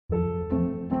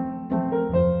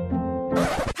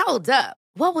Hold up.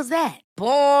 What was that?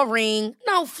 Boring.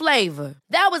 No flavor.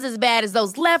 That was as bad as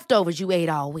those leftovers you ate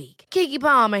all week. Keke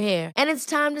Palmer here, and it's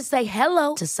time to say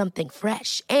hello to something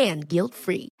fresh and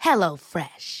guilt-free. Hello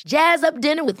Fresh. Jazz up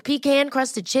dinner with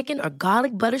pecan-crusted chicken or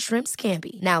garlic butter shrimp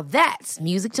scampi. Now that's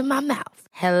music to my mouth.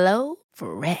 Hello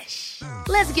Fresh.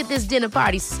 Let's get this dinner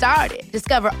party started.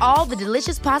 Discover all the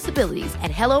delicious possibilities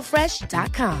at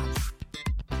hellofresh.com.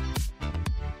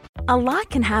 A lot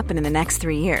can happen in the next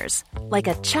 3 years. Like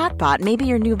a chatbot may be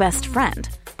your new best friend.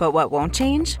 But what won't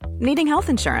change? Needing health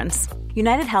insurance.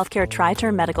 United Healthcare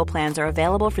Tri-Term Medical Plans are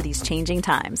available for these changing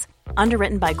times.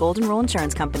 Underwritten by Golden Rule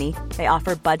Insurance Company, they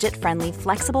offer budget-friendly,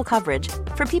 flexible coverage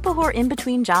for people who are in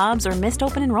between jobs or missed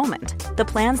open enrollment. The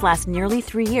plans last nearly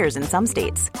 3 years in some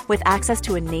states, with access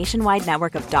to a nationwide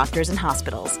network of doctors and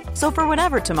hospitals. So for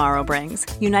whatever tomorrow brings,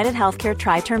 United Healthcare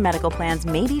Tri-Term Medical Plans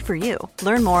may be for you.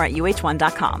 Learn more at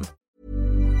uh1.com.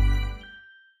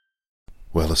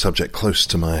 Well, a subject close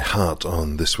to my heart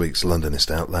on this week's Londonist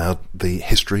Out Loud, the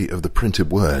history of the printed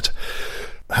word.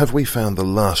 Have we found the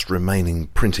last remaining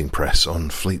printing press on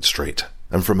Fleet Street?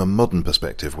 And from a modern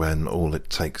perspective, when all it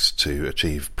takes to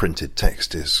achieve printed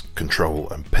text is Control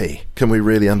and P, can we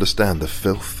really understand the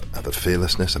filth, the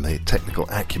fearlessness and the technical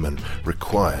acumen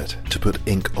required to put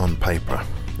ink on paper?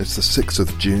 It's the 6th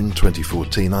of June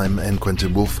 2014. I'm N.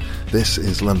 Quentin Woolf. This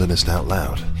is Londonist Out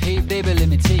Loud. Hey baby, let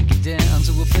me take you down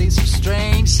to a place of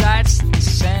strange sights and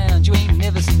sounds. You ain't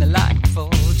never seen the like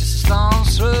before, just a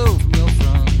stone's throw from your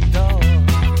front door.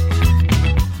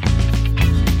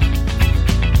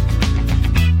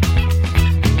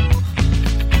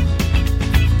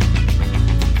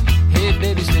 Hey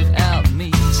baby, slip out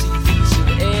me, see a piece of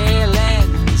the air,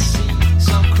 land and the sea.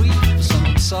 Some creep,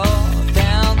 some saw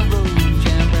down the road.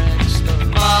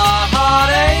 My heart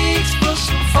aches for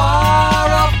some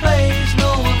far-off place.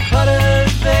 No one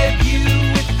clutters their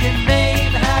view with your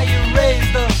name, how you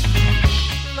raised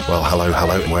us. Well, hello.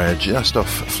 We're just off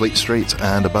Fleet Street,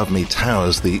 and above me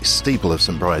towers the steeple of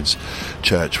St Bride's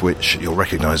Church, which you'll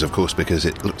recognise, of course, because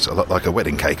it looks a lot like a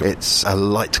wedding cake. It's a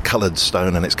light-coloured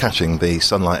stone, and it's catching the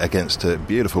sunlight against a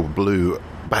beautiful blue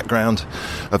background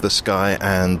of the sky,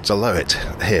 and below it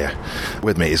here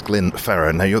with me is Glyn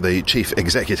Farrow. Now, you're the chief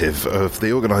executive of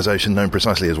the organisation known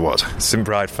precisely as what? St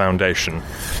Bride Foundation.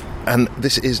 And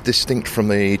this is distinct from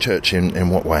the church in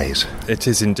what ways? It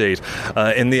is indeed.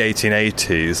 In the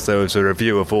 1880s, there was a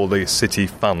review of all the city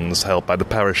funds held by the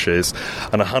parishes,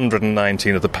 and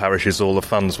 119 of the parishes, all the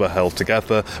funds were held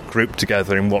together, grouped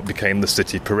together in what became the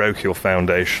City Parochial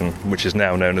Foundation, which is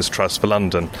now known as Trust for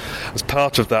London. As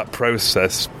part of that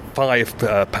process,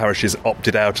 5 parishes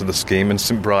opted out of the scheme, and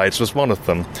St Bride's was one of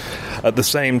them. At the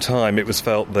same time, it was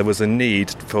felt there was a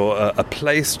need for a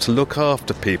place to look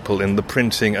after people in the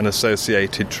printing and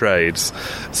associated trades.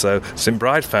 So St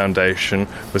Bride Foundation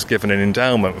was given an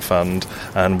endowment fund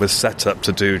and was set up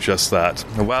to do just that.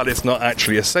 And while it's not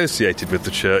actually associated with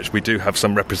the church, we do have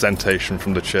some representation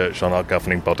from the church on our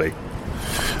governing body.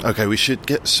 OK, we should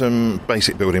get some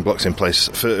basic building blocks in place.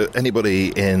 For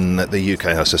anybody in the UK,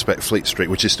 I suspect Fleet Street,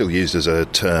 which is still used as a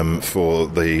term for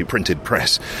the printed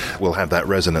press, will have that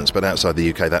resonance. But outside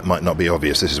the UK, that might not be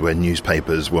obvious. This is where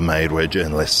newspapers were made, where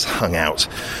journalists hung out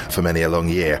for many a long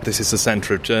year. This is the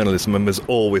centre of journalism and was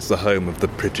always the home of the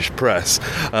British press.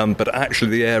 But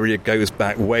actually the area goes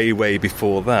back way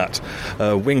before that.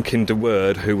 Wynkyn de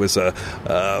Worde, who was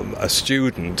a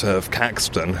student of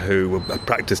Caxton, who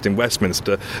practised in Westminster,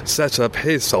 set up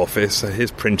his office, his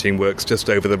printing works, just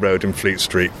over the road in Fleet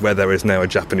Street, where there is now a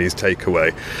Japanese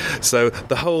takeaway. So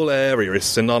the whole area is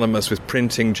synonymous with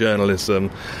printing, journalism,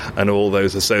 and all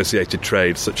those associated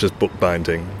trades, such as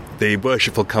bookbinding. The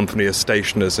Worshipful Company of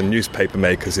Stationers and Newspaper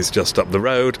Makers is just up the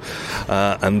road,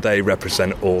 and they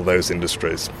represent all those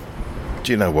industries.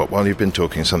 Do you know what? While you've been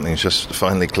talking, something's just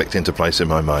finally clicked into place in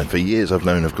my mind. For years I've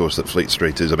known, of course, that Fleet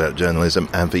Street is about journalism,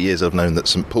 and for years I've known that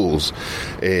St Paul's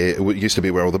used to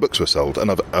be where all the books were sold. And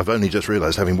I've only just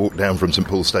realised, having walked down from St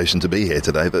Paul's station to be here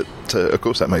today, that, of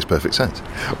course, that makes perfect sense.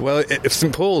 Well, if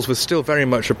St Paul's was still very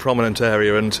much a prominent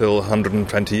area until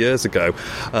 120 years ago.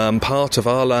 Part of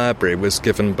our library was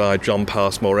given by John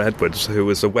Passmore Edwards, who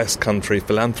was a West Country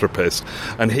philanthropist,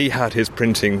 and he had his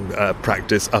printing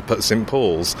practice up at St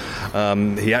Paul's.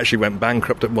 He actually went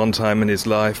bankrupt at one time in his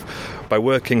life. By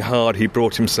working hard, he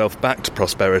brought himself back to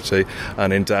prosperity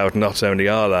and endowed not only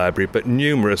our library, but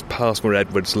numerous Passmore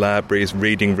Edwards libraries,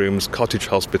 reading rooms, cottage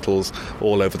hospitals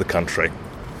all over the country.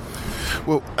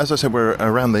 Well, as I said, we're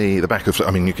around the back of...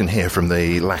 I mean, you can hear from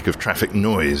the lack of traffic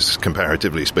noise,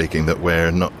 comparatively speaking, that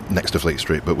we're not next to Fleet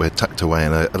Street, but we're tucked away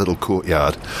in a little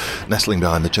courtyard, nestling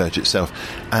behind the church itself.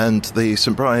 And the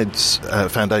St Bride's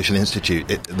Foundation Institute,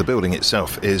 the building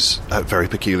itself, is a very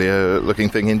peculiar-looking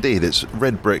thing indeed. It's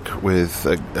red brick with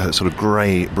a sort of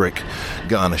grey brick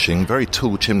garnishing, very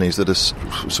tall chimneys that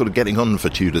are sort of getting on for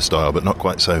Tudor style, but not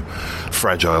quite so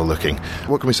fragile-looking.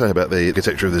 What can we say about the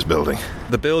architecture of this building?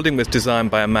 The building was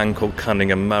designed by a man called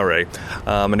Cunningham Murray,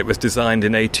 and it was designed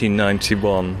in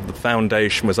 1891. The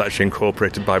foundation was actually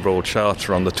incorporated by Royal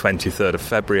Charter on the 23rd of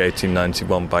February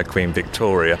 1891 by Queen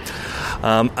Victoria.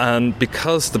 And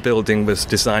because the building was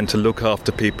designed to look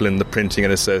after people in the printing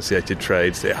and associated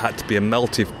trades, it had to be a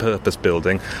multi-purpose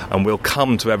building, and we'll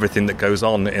come to everything that goes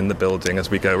on in the building as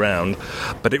we go round.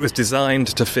 But it was designed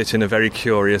to fit in a very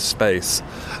curious space.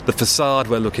 The facade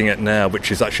we're looking at now,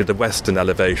 which is actually the western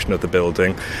elevation of the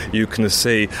building, you can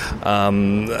see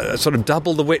sort of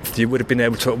double the width you would have been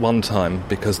able to at one time,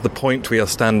 because the point we are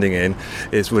standing in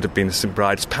would have been St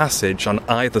Bride's Passage. On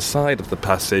either side of the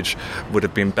passage would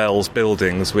have been Bell's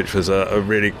Buildings, which was a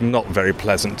really not very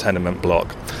pleasant tenement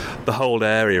block. The whole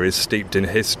area is steeped in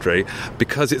history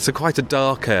because it's quite a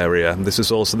dark area. This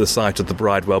is also the site of the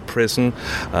Bridewell Prison,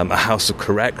 a house of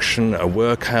correction, a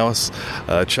workhouse.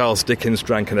 Charles Dickens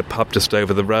drank in a pub just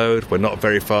over the road. We're not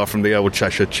very far from the old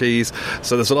Cheshire Cheese.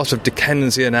 So there's a lot of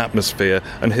Dickensian atmosphere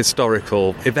and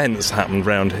historical events happened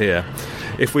round here.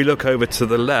 If we look over to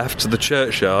the left, to the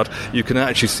churchyard, you can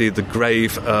actually see the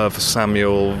grave of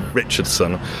Samuel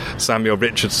Richardson. Samuel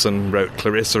Richardson wrote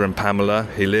Clarissa and Pamela.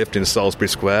 He lived in Salisbury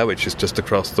Square, which is just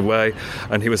across the way,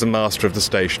 and he was a master of the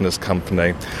Stationers'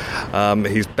 Company.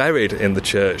 He's buried in the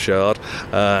churchyard,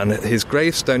 and his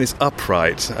gravestone is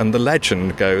upright, and the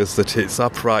legend goes that it's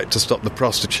upright to stop the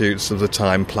prostitutes of the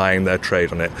time plying their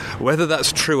trade on it. Whether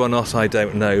that's true or not, I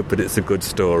don't know, but it's a good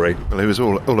story. Well, he was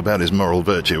all about his moral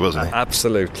virtue, wasn't he?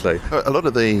 Absolutely. A lot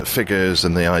of the figures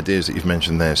and the ideas that you've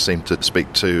mentioned there seem to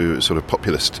speak to sort of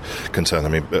populist concern. I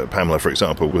mean, Pamela, for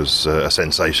example, was a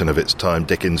sensation of its time.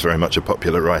 Dickens, very much a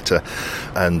popular writer,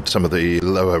 and some of the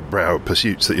lower brow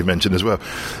pursuits that you mentioned as well.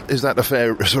 Is that a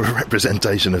fair sort of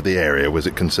representation of the area? Was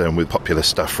it concerned with populist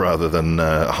stuff rather than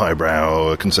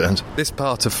highbrow concerns? This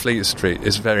part of Fleet Street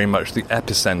is very much the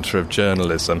epicentre of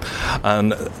journalism,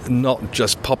 and not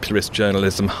just populist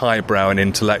journalism, highbrow and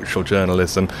intellectual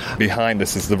journalism. Behind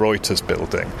us is the Reuters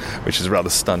building, which is a rather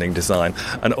stunning design,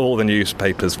 and all the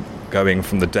newspapers going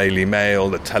from the Daily Mail,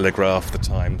 the Telegraph, the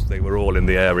Times, they were all in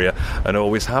the area and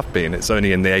always have been. It's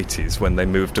only in the 80s when they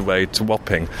moved away to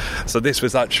Wapping. So this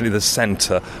was actually the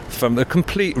centre from a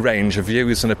complete range of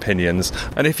views and opinions,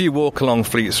 and if you walk along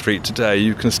Fleet Street today,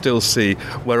 you can still see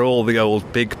where all the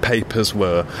old big papers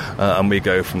were, and we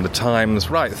go from the Times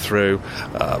right through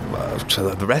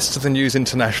to the rest of the News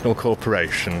International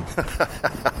Corporation.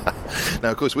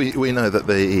 Now, of course, we know that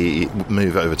the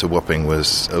move over to Wapping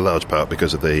was a large part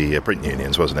because of the print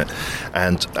unions, wasn't it?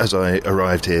 And as I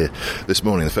arrived here this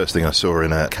morning, the first thing I saw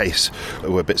in a case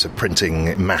were bits of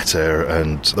printing matter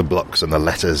and the blocks and the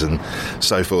letters and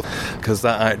so forth. Because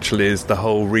that actually is the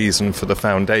whole reason for the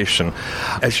foundation.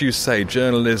 As you say,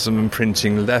 journalism and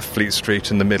printing left Fleet Street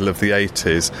in the middle of the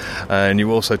 80s, and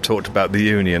you also talked about the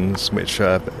unions, which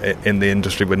in the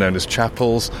industry were known as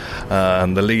chapels,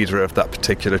 and the leader of that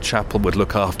particular chapel would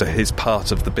look after his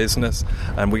part of the business,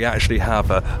 and we actually have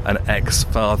an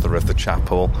ex-father of the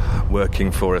chapel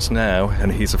working for us now,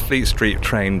 and he's a Fleet Street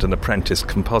trained and apprenticed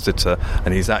compositor,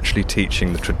 and he's actually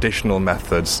teaching the traditional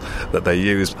methods that they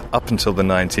used up until the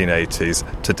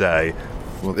 1980s today.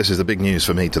 Well, this is the big news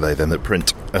for me today, then, that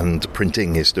print and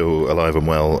printing is still alive and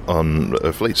well on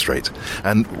Fleet Street.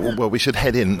 And, well, we should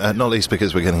head in, not least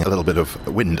because we're getting a little bit of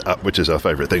wind up, which is our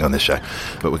favourite thing on this show,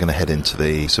 but we're going to head into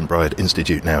the St Bride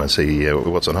Institute now and see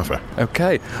what's on offer.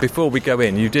 OK. Before we go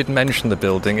in, you did mention the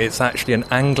building. It's actually an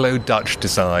Anglo-Dutch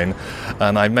design,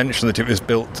 and I mentioned that it was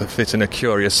built to fit in a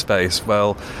curious space.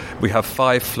 Well, we have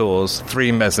 5 floors,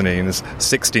 3 mezzanines,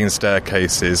 16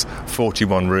 staircases,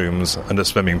 41 rooms, and a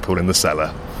swimming pool in the cellar.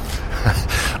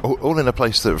 All in a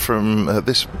place that from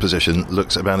this position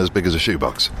looks about as big as a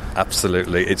shoebox.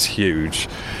 Absolutely, it's huge.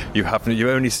 You're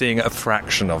only seeing a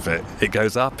fraction of it. It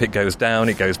goes up, it goes down,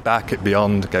 it goes back, it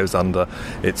beyond, it goes under.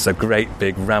 It's a great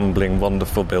big rambling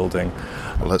wonderful building.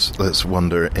 Well, let's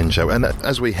wander in, shall we? And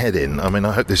as we head in, I mean,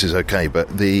 I hope this is okay, but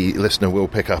the listener will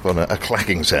pick up on a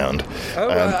clacking sound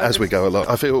as we go along.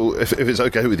 I feel if it's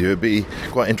okay with you, it'd be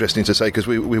quite interesting to say, because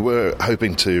we were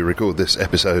hoping to record this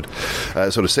episode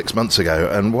sort of 6 months ago,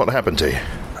 and what happened to you?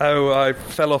 Oh, I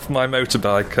fell off my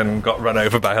motorbike and got run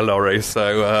over by a lorry,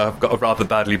 so I've got a rather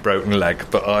badly broken leg,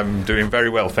 but I'm doing very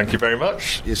well, thank you very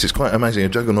much. Yes, it's quite amazing. A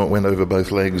juggernaut went over both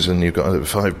legs, and you've got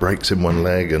 5 breaks in one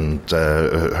leg and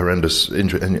a horrendous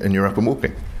injury, and you're up and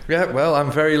walking. Yeah, well,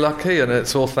 I'm very lucky, and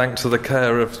it's all thanks to the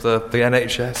care of the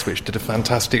NHS, which did a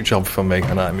fantastic job for me,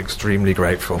 and I'm extremely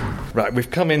grateful. Right, we've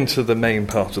come into the main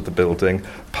part of the building,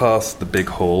 past the big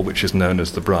hall, which is known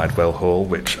as the Bridewell Hall,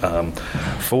 which,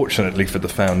 fortunately for the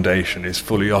foundation, is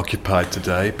fully occupied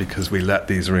today because we let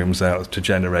these rooms out to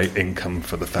generate income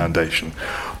for the foundation.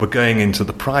 We're going into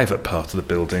the private part of the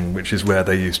building, which is where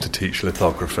they used to teach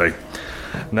lithography.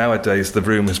 Nowadays, the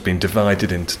room has been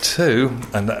divided into 2,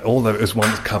 and although it was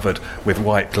once covered with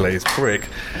white glazed brick,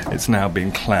 it's now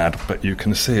been clad. But you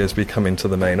can see as we come into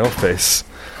the main office,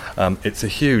 it's a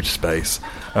huge space,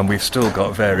 and we've still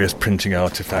got various printing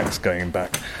artefacts going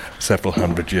back several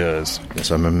hundred years.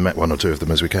 Yes, I met one or two of them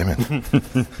as we came in.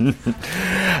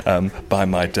 By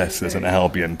my desk there's an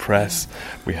Albion press.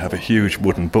 We have a huge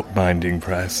wooden bookbinding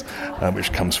press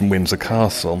which comes from Windsor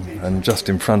Castle, and just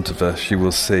in front of us you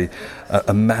will see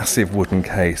a massive wooden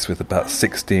case with about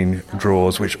 16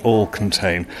 drawers which all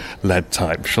contain lead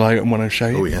type. Shall I want to show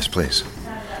you? Oh yes, please.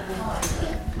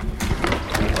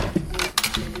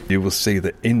 You will see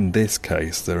that in this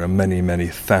case there are many, many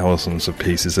thousands of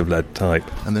pieces of lead type.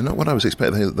 And they're not what I was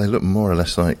expecting. They look more or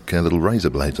less like little razor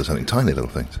blades or something, tiny little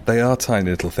things. They are tiny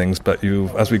little things, but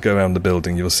as we go around the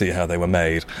building, you'll see how they were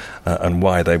made and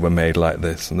why they were made like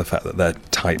this, and the fact that they're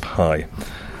type high.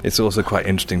 It's also quite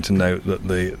interesting to note that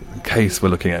the case we're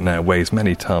looking at now weighs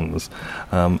many tons,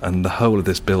 and the whole of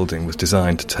this building was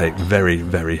designed to take very,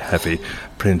 very heavy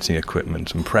printing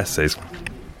equipment and presses.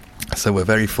 So we're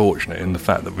very fortunate in the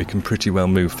fact that we can pretty well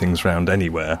move things around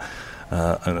anywhere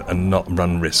and not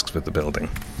run risks with the building.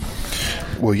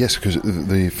 Well, yes, because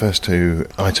the first 2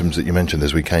 items that you mentioned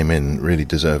as we came in really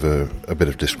deserve a bit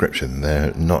of description.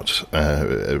 They're not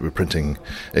printing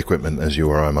equipment as you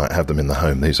or I might have them in the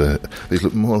home. These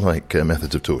look more like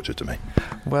methods of torture to me.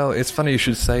 Well, it's funny you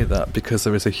should say that, because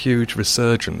there is a huge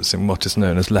resurgence in what is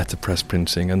known as letterpress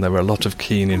printing, and there are a lot of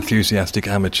keen, enthusiastic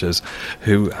amateurs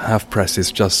who have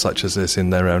presses just such as this in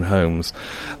their own homes.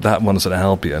 That one's at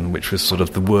Albion, which was sort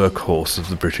of the workhorse of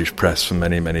the British press for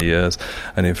many, many years,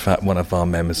 and in fact one of our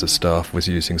members of staff was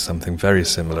using something very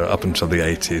similar up until the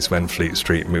 80s when Fleet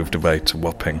Street moved away to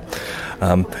Wapping.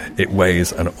 It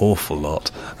weighs an awful lot,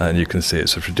 and you can see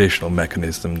it's a traditional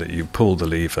mechanism that you pull the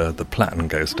lever, the platen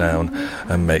goes down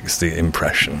and makes the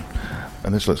impression.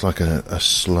 And this looks like a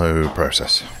slow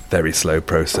process. Very slow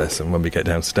process, and when we get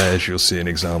downstairs you'll see an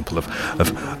example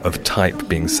of type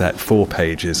being set, 4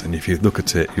 pages, and if you look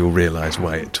at it you'll realise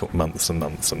why it took months and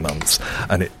months and months.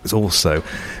 And it also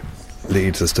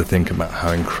leads us to think about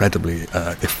how incredibly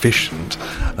efficient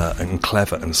and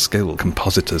clever and skilled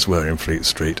compositors were in Fleet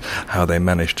Street, how they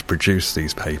managed to produce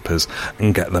these papers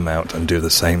and get them out and do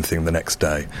the same thing the next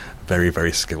day. Very,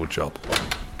 very skilled job.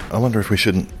 I wonder if we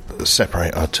shouldn't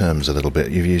separate our terms a little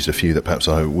bit. You've used a few that perhaps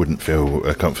I wouldn't feel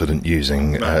confident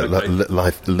using,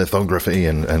 lithography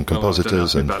and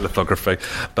compositors. I don't know about lithography,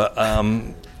 but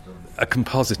a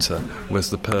compositor was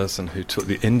the person who took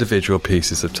the individual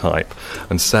pieces of type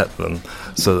and set them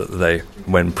so that they,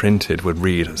 when printed, would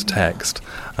read as text.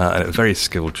 And it was a very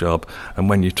skilled job. And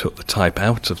when you took the type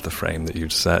out of the frame that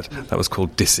you'd set, that was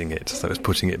called dissing it. So it was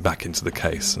putting it back into the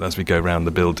case. And as we go around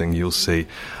the building, you'll see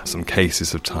some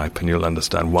cases of type, and you'll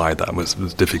understand why that was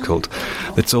difficult.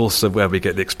 It's also where we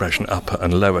get the expression upper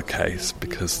and lower case,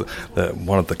 because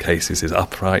one of the cases is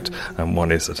upright and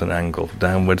one is at an angle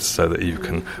downwards, so that you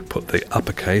can put the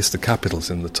upper case, the capitals,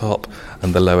 in the top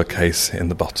and the lower case in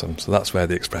the bottom. So that's where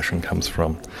the expression comes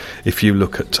from. If you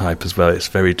look at type as well, it's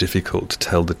very difficult to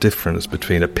tell the difference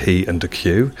between a P and a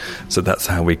Q. So that's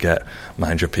how we get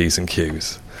mind your P's and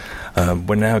Q's.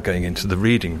 We're now going into the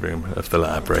reading room of the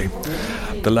library.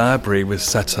 The library was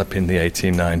set up in the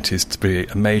 1890s to be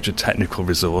a major technical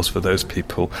resource for those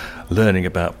people learning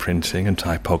about printing and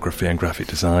typography and graphic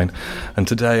design. And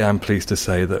today I'm pleased to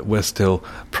say that we're still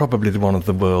probably one of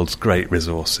the world's great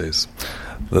resources.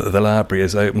 The library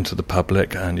is open to the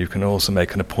public, and you can also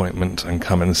make an appointment and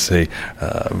come and see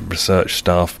research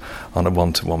staff on a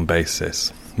one-to-one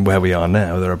basis. Where we are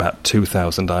now, there are about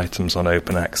 2,000 items on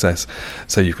open access,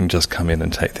 so you can just come in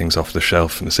and take things off the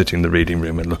shelf and sit in the reading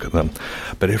room and look at them.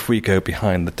 But if we go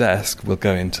behind the desk, we'll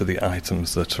go into the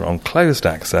items that are on closed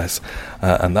access,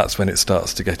 and that's when it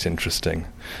starts to get interesting.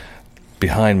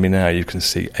 Behind me now you can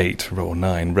see 8 or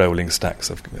 9 rolling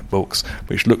stacks of books,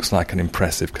 which looks like an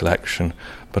impressive collection,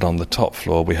 but on the top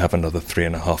floor we have another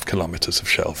 3.5 kilometres of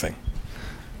shelving.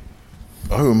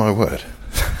 Oh my word.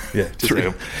 Yeah,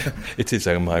 it is,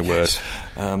 oh my word.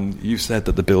 You said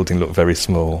that the building looked very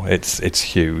small. It's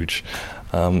huge.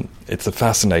 It's a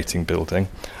fascinating building.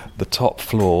 The top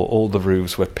floor, all the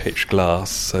roofs were pitch glass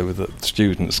so that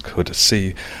students could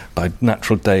see by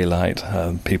natural daylight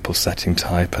people setting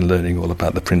type and learning all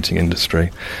about the printing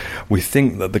industry. We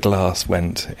think that the glass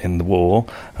went in the war.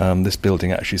 This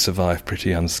building actually survived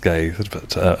pretty unscathed,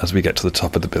 but as we get to the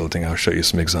top of the building, I'll show you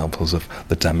some examples of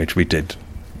the damage we did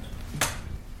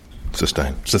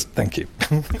sustain. Thank you.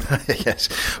 Yes,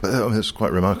 well, it's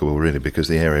quite remarkable, really, because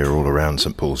the area all around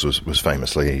St Paul's was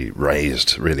famously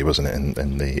razed, really, wasn't it,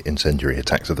 in the incendiary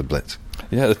attacks of the Blitz?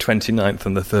 Yeah, the 29th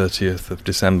and the 30th of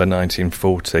December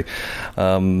 1940.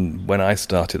 When I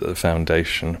started at the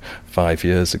foundation 5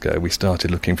 years ago, we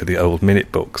started looking for the old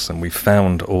minute books, and we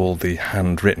found all the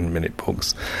handwritten minute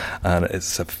books. And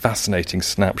it's a fascinating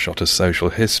snapshot of social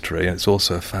history, and it's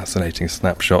also a fascinating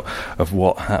snapshot of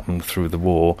what happened through the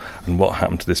war and what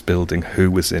happened to this building,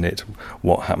 who was in it,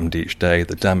 what happened each day,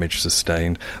 the damage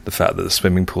sustained, the fact that the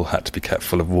swimming pool had to be kept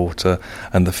full of water,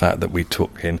 and the fact that we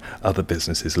took in other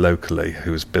businesses locally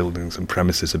whose buildings and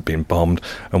premises had been bombed,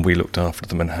 and we looked after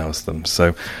them and housed them.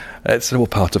 So it's all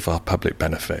part of our public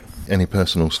benefit. Any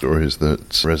personal stories that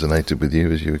resonated with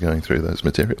you as you were going through those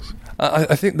materials?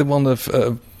 I think the one of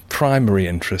primary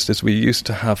interest is we used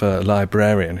to have a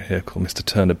librarian here called Mr.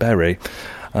 Turner Berry,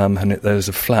 and there's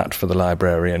a flat for the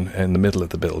librarian in the middle of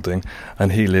the building,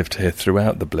 and he lived here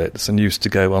throughout the Blitz and used to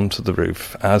go onto the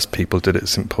roof, as people did at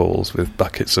St Paul's, with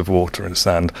buckets of water and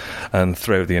sand and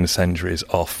throw the incendiaries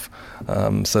off.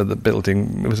 So the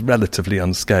building was relatively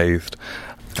unscathed.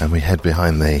 And we head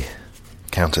behind the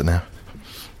counter now.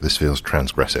 This feels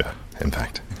transgressive, in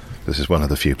fact. This is one of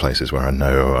the few places where I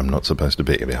know I'm not supposed to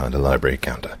be behind a library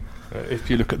counter. If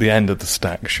you look at the end of the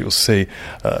stacks, you'll see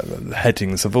the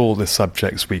headings of all the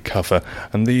subjects we cover,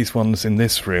 and these ones in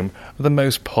this room are the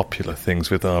most popular things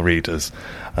with our readers.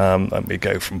 And we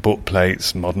go from book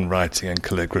plates, modern writing and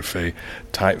calligraphy,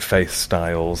 typeface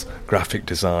styles, graphic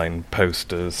design,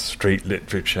 posters, street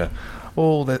literature,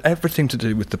 everything to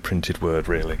do with the printed word,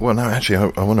 really. Well, no,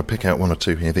 actually, I want to pick out one or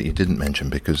two here that you didn't mention,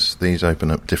 because these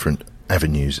open up different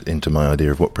avenues into my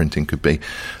idea of what printing could be.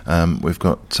 We've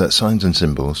got signs and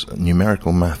symbols,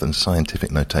 numerical math and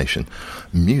scientific notation,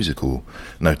 musical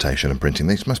notation and printing.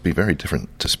 These must be very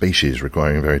different to species,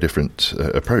 requiring very different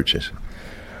approaches.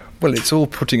 Well, it's all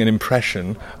putting an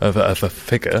impression of a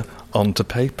figure onto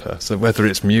paper. So whether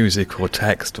it's music or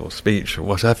text or speech or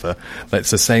whatever,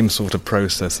 it's the same sort of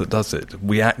process that does it.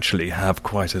 We actually have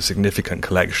quite a significant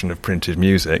collection of printed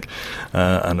music,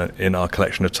 and in our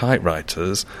collection of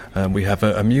typewriters, we have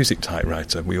a music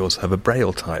typewriter. We also have a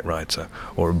Braille typewriter,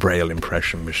 or a Braille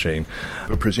impression machine.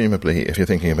 But presumably, if you're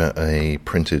thinking about a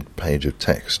printed page of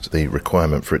text, the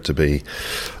requirement for it to be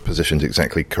positioned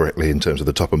exactly correctly in terms of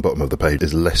the top and bottom of the page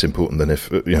is less important than if,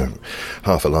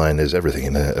 half a line is everything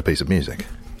in a piece of music.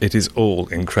 It is all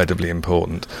incredibly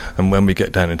important, and when we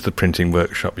get down into the printing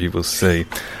workshop you will see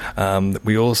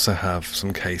we also have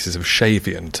some cases of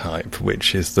Shavian type,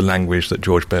 which is the language that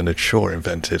George Bernard Shaw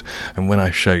invented, and when I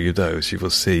show you those you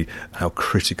will see how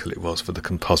critical it was for the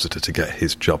compositor to get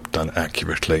his job done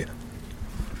accurately.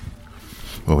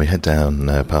 Well, we head down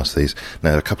past these.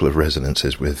 Now, a couple of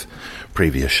resonances with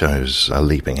previous shows are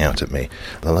leaping out at me.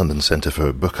 The London Centre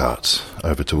for Book Arts,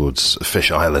 over towards Fish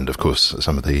Island, of course,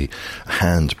 some of the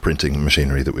hand-printing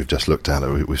machinery that we've just looked at.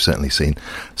 We've certainly seen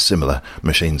similar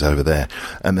machines over there.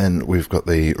 And then we've got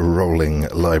the rolling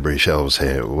library shelves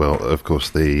here. Well, of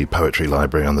course, the Poetry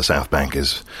Library on the South Bank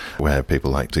is where people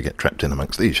like to get trapped in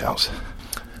amongst these shelves.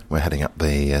 We're heading up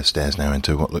the stairs now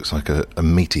into what looks like a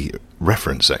meaty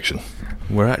reference section.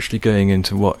 We're actually going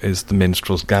into what is the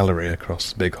Minstrels Gallery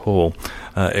across the big hall.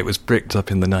 It was bricked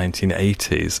up in the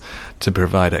 1980s to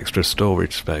provide extra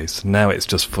storage space. Now it's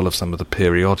just full of some of the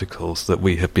periodicals that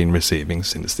we have been receiving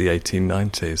since the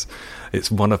 1890s.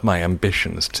 It's one of my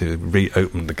ambitions to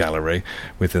reopen the gallery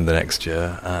within the next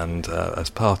year, and as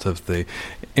part of the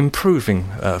improving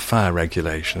fire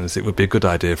regulations, it would be a good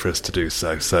idea for us to do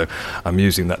so. So I'm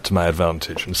using that to my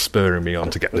advantage and spurring me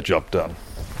on to get the job done.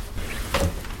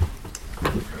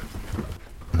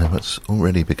 Now, what's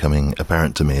already becoming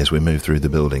apparent to me as we move through the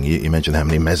building, you mentioned how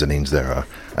many mezzanines there are,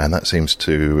 and that seems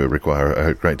to require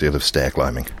a great deal of stair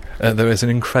climbing. There is an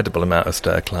incredible amount of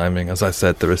stair climbing. As I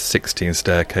said, there are 16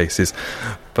 staircases,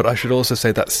 but I should also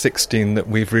say that's 16 that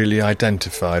we've really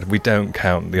identified. We don't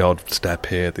count the odd step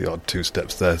here, the odd 2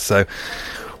 steps there. So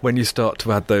when you start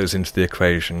to add those into the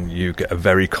equation, you get a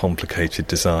very complicated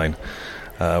design.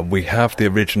 We have the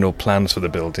original plans for the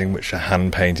building, which are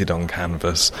hand-painted on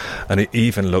canvas, and it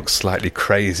even looks slightly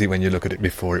crazy when you look at it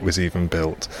before it was even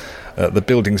built. The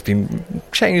building's been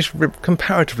changed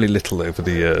comparatively little over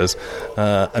the years,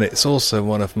 and it's also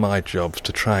one of my jobs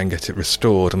to try and get it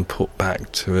restored and put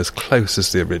back to as close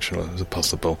as the original as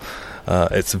possible.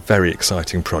 It's a very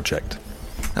exciting project.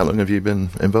 How long have you been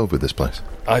involved with this place?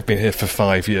 I've been here for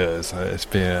 5 years. It's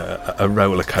been a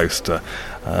roller coaster.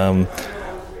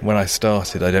 When I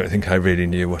started, I don't think I really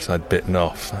knew what I'd bitten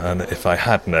off, and if I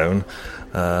had known,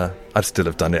 I'd still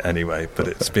have done it anyway, but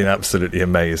it's been absolutely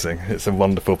amazing. It's a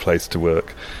wonderful place to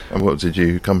work. And what did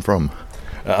you come from?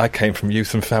 I came from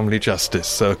Youth and Family Justice,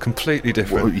 so completely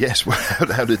different. Well, yes,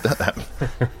 how did that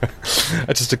happen?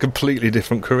 Just a completely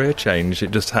different career change. It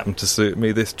just happened to suit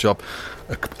me. This job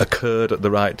occurred at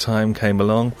the right time, came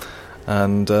along,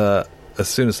 and as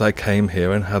soon as I came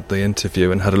here and had the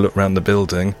interview and had a look around the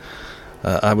building,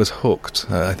 I was hooked.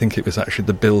 I think it was actually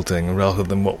the building rather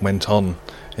than what went on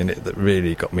in it that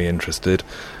really got me interested.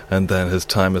 And then as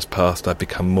time has passed, I've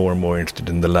become more and more interested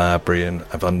in the library, and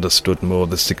I've understood more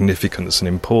the significance and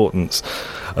importance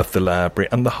of the library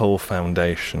and the whole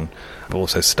foundation. I've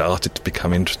also started to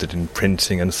become interested in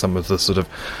printing and some of the sort of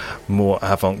more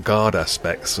avant-garde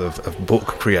aspects of book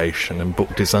creation and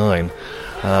book design.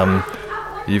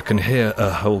 You can hear a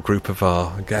whole group of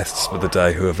our guests for the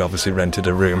day who have obviously rented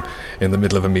a room in the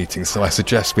middle of a meeting, so I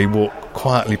suggest we walk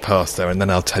quietly past there and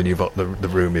then I'll tell you what the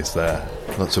room is there.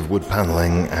 Lots of wood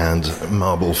panelling and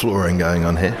marble flooring going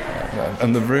on here.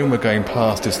 And the room we're going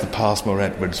past is the Passmore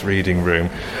Edwards Reading Room,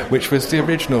 which was the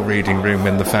original reading room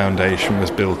when the foundation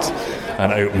was built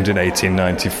and opened in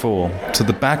 1894. To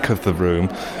the back of the room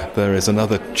there is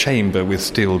another chamber with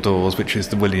steel doors, which is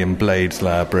the William Blades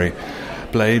Library.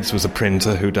 Blades was a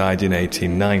printer who died in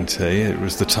 1890. It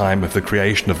was the time of the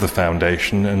creation of the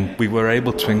foundation, and we were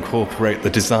able to incorporate the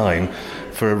design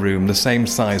for a room the same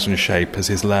size and shape as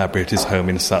his library at his home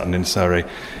in Sutton in Surrey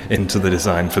into the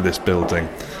design for this building.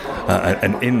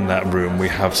 And in that room we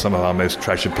have some of our most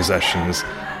treasured possessions,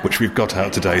 which we've got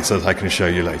out today so that I can show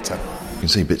you later. You can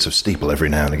see bits of steeple every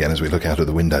now and again as we look out of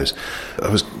the windows. I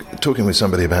was talking with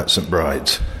somebody about St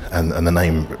Bride's and the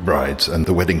name Bride's and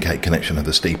the wedding cake connection of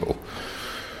the steeple.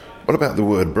 What about the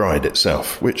word bride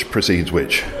itself? Which precedes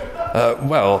which?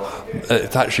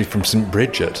 It's actually from St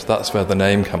Bridget. That's where the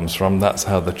name comes from. That's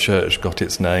how the church got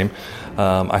its name.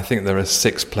 I think there are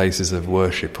 6 places of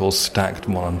worship, all stacked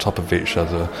one on top of each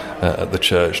other at the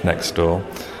church next door.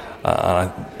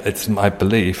 It's my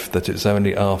belief that it's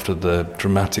only after the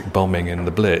dramatic bombing in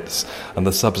the Blitz and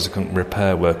the subsequent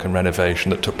repair work and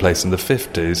renovation that took place in the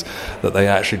 50s that they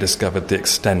actually discovered the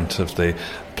extent of the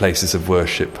places of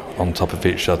worship on top of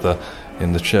each other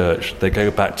in the church. They go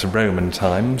back to Roman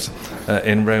times.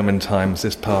 In Roman times,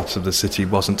 this part of the city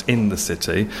wasn't in the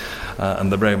city,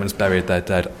 and the Romans buried their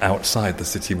dead outside the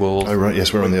city walls. Oh, right,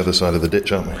 yes, we're on the other side of the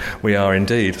ditch, aren't we? We are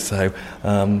indeed. So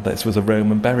this was a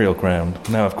Roman burial ground.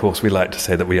 Now, of course, we like to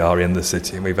say that we are in the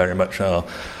city, and we very much are.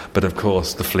 But, of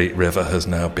course, the Fleet River has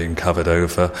now been covered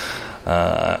over,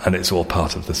 and it's all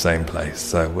part of the same place.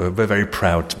 So we're very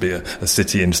proud to be a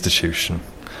city institution.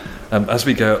 As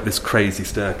we go up this crazy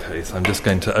staircase, I'm just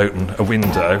going to open a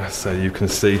window so you can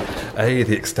see,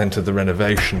 the extent of the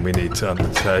renovation we need to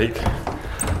undertake,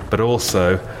 but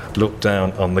also look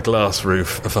down on the glass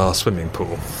roof of our swimming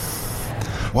pool.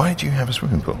 Why do you have a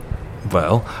swimming pool?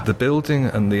 Well, the building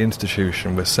and the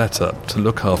institution were set up to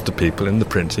look after people in the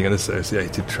printing and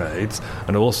associated trades,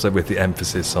 and also with the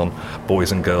emphasis on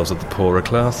boys and girls of the poorer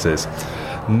classes.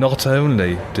 Not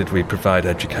only did we provide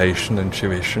education and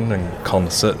tuition and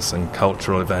concerts and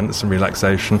cultural events and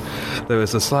relaxation, there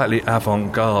was a slightly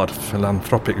avant-garde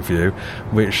philanthropic view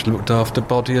which looked after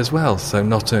body as well. So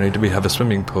not only do we have a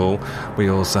swimming pool, we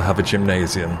also have a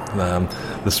gymnasium.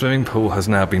 The swimming pool has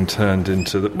now been turned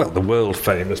into the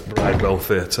world-famous Bridewell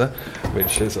Theatre,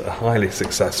 which is a highly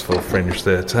successful fringe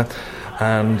theatre,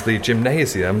 and the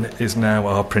gymnasium is now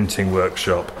our printing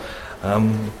workshop.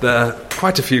 There are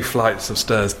quite a few flights of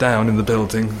stairs down in the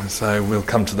building, so we'll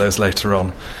come to those later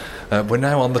on. We're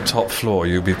now on the top floor,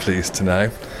 you'll be pleased to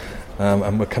know,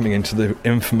 and we're coming into the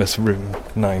infamous room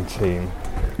 19.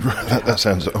 That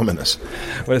sounds ominous.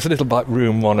 Well, it's a little like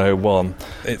room 101.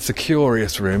 It's a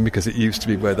curious room because it used to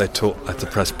be where they taught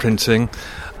letterpress printing.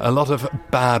 A lot of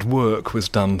bad work was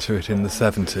done to it in the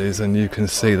 70s, and you can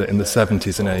see that in the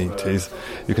 70s and 80s,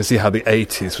 you can see how the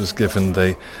 80s was given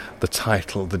the the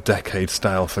title, The Decade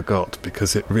Style Forgot,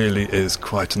 because it really is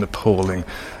quite an appalling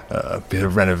bit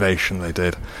of renovation they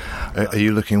did. Are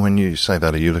you looking, when you say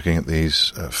that, are you looking at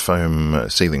these foam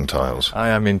ceiling tiles? I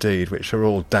am indeed, which are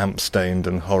all damp-stained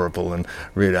and horrible, and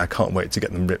really I can't wait to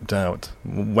get them ripped out.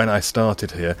 When I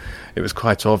started here, it was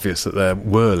quite obvious that there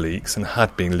were leaks and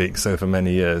had been leaks over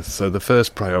many years, so the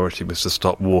first priority was to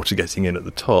stop water getting in at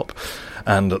the top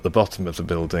and at the bottom of the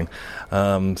building.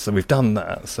 So we've done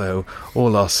that, so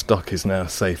all our stock is now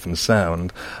safe and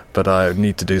sound, but I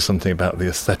need to do something about the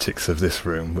aesthetics of this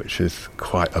room, which is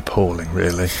quite appalling,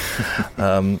 really.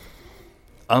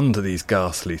 Under these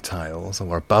ghastly tiles,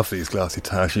 or above these ghastly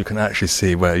tiles, you can actually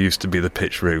see where used to be the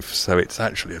pitch roof, so it's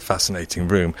actually a fascinating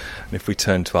room. And if we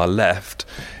turn to our left,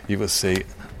 you will see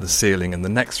the ceiling in the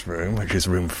next room, which is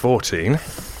room 14.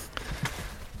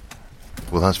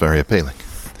 Well, that's very appealing.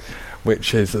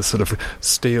 Which is a sort of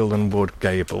steel and wood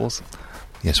gables.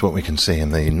 Yes, what we can see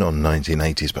in the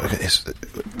non-1980s,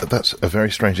 but that's a very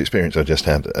strange experience I just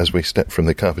had as we stepped from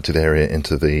the carpeted area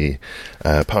into the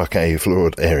parquet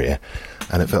floored area,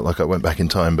 and it felt like I went back in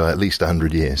time by at least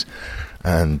 100 years.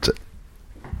 And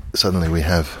suddenly we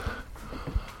have,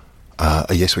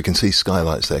 yes, we can see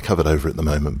skylights there covered over at the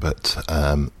moment, but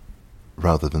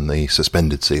rather than the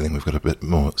suspended ceiling, we've got a bit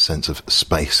more sense of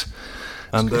space.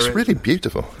 And it's really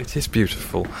beautiful. It is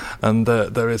beautiful, and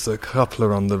there is a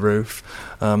cupola on the roof.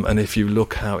 And if you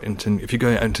look out if you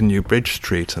go out into New Bridge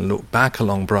Street and look back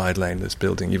along Bride Lane, this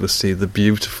building, you will see the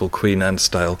beautiful Queen Anne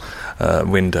style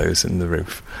windows in the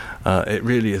roof. It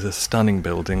really is a stunning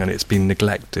building, and it's been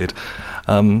neglected,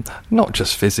 not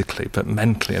just physically but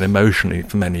mentally and emotionally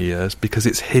for many years, because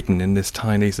it's hidden in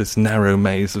this narrow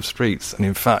maze of streets. And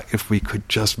in fact, if we could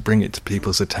just bring it to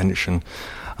people's attention,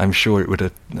 I'm sure it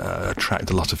would attract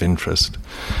a lot of interest.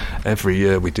 Every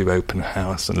year we do open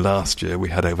house, and last year we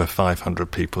had over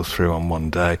 500 people through on one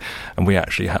day, and we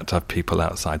actually had to have people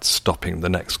outside stopping the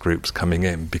next groups coming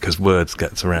in because words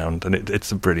gets around, and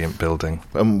it's a brilliant building.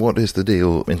 And what is the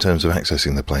deal in terms of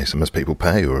accessing the place? Must people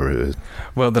pay, or...?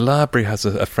 Well, the library has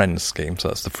a Friends scheme, so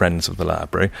that's the Friends of the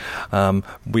Library.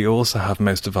 We also have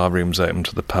most of our rooms open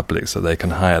to the public, so they can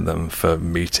hire them for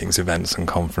meetings, events and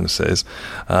conferences.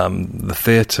 The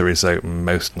theatre is open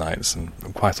most nights and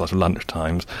quite a lot of lunch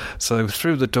times, so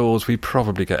through the doors we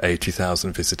probably get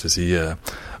 80,000 visitors a year.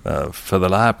 For the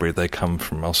library, they come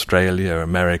from Australia,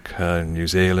 America, New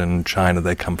Zealand, China.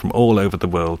 They come from all over the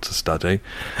world to study,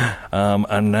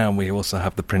 and now we also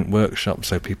have the print workshop,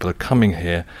 so people are coming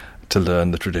here to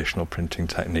learn the traditional printing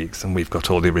techniques, and we've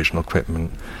got all the original equipment.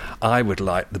 I would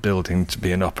like the building to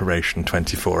be in operation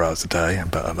 24 hours a day,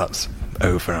 but that's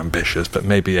over ambitious, but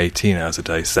maybe 18 hours a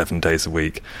day, 7 days a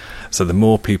week. So the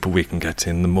more people we can get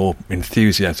in, the more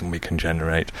enthusiasm we can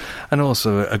generate, and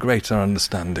also a greater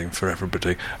understanding for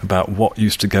everybody about what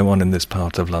used to go on in this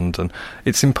part of London,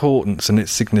 its importance and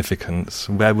its significance.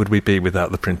 Where would we be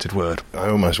without the printed word? I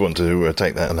almost want to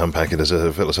take that and unpack it as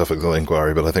a philosophical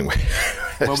inquiry, but I think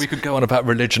well, we could go on about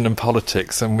religion and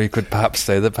politics, and we could perhaps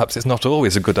say that perhaps it's not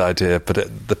always a good idea,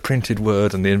 but the printed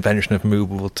word and the invention of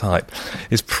movable type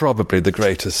is probably the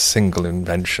greatest single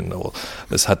invention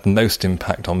that's had the most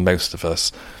impact on most of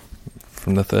us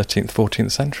from the 13th,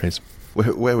 14th centuries.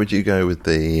 Where would you go with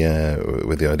the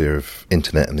idea of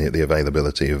internet and the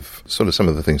availability of sort of some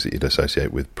of the things that you'd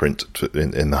associate with print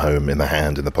in the home, in the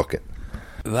hand, in the pocket?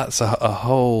 That's a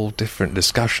whole different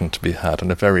discussion to be had,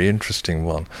 and a very interesting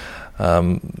one.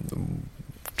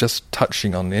 Just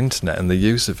touching on the internet and the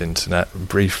use of internet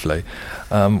briefly,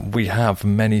 we have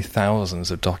many thousands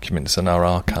of documents in our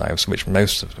archives,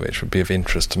 most of which would be of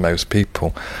interest to most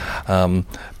people.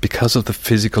 Because of the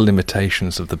physical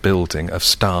limitations of the building, of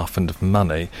staff and of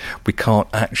money, we can't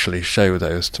actually show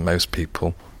those to most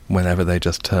people whenever they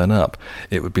just turn up.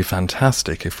 It would be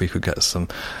fantastic if we could get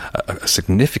a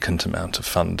significant amount of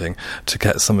funding to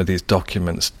get some of these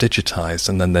documents digitised,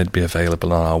 and then they'd be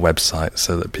available on our website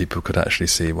so that people could actually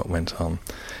see what went on.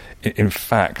 In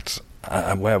fact,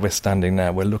 where we're standing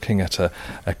now, we're looking at a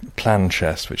plan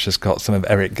chest which has got some of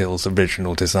Eric Gill's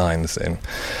original designs in.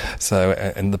 So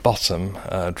in the bottom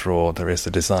drawer there is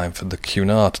a design for the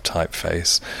Cunard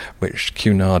typeface, which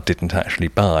Cunard didn't actually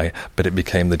buy, but it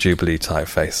became the Jubilee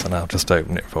typeface, and I'll just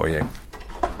open it for you.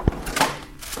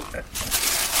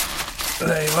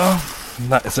 There you are.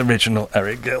 That is original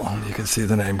Eric Gill. You can see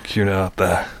the name Cunard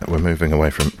there. We're moving away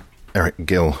from Eric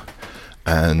Gill,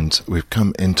 and we've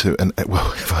come into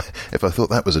if I thought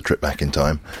that was a trip back in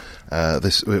time,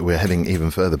 we're heading even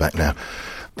further back now.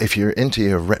 If you're into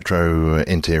your retro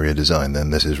interior design, then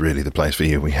this is really the place for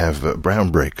you. We have brown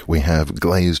brick, we have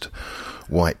glazed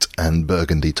white and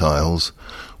burgundy tiles,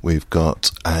 we've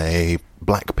got a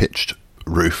black pitched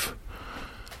roof.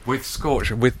 You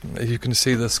can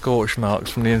see the scorch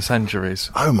marks from the incendiaries.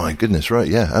 Oh my goodness! Right,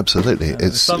 yeah, absolutely.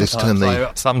 It's turned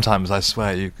the. Sometimes I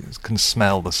swear you can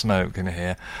smell the smoke in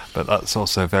here, but that's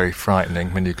also very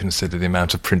frightening when you consider the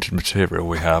amount of printed material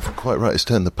we have. Quite right. It's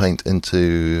turned the paint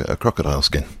into a crocodile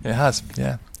skin. It has,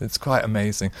 yeah. It's quite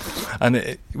amazing,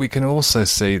 and we can also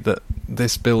see that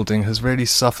this building has really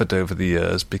suffered over the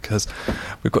years because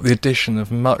we've got the addition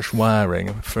of much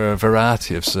wiring for a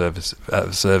variety of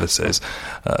services,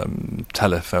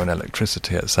 telephone,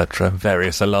 electricity, etc.,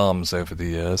 various alarms over the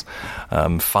years,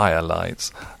 fire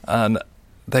lights, and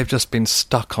they've just been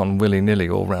stuck on willy-nilly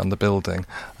all around the building.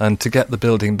 And to get the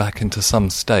building back into some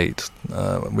state,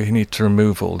 we need to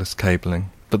remove all this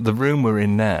cabling. But the room we're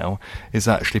in now is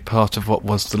actually part of what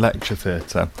was the lecture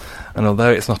theatre. And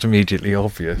although it's not immediately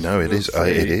obvious... No, it is.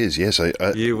 It is, yes.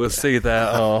 You will see there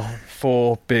are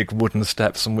 4 big wooden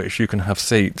steps on which you can have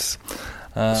seats.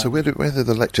 So where did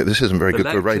the lecture... This isn't very good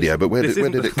for radio, but where did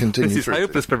it continue? This is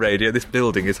hopeless for radio. This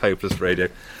building is hopeless for radio.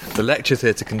 The lecture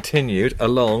theatre continued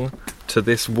along to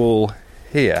this wall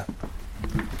here.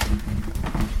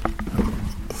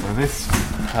 So this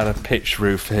had a pitch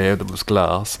roof here that was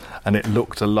glass, and it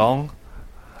looked along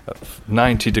at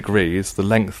 90 degrees the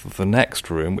length of the next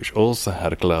room, which also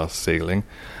had a glass ceiling,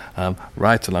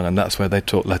 right along, and that's where they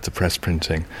taught letterpress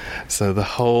printing. So the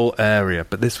whole area,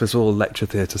 but this was all lecture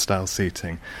theatre style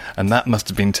seating, and that must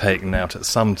have been taken out at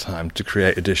some time to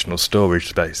create additional storage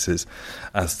spaces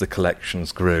as the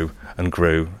collections grew and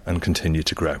continued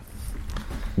to grow.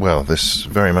 Well, this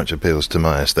very much appeals to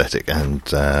my aesthetic, and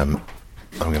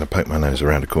I'm going to poke my nose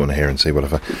around a corner here and see what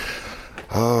I've...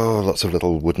 lots of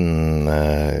little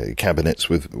wooden cabinets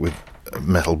with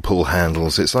metal pull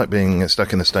handles. It's like being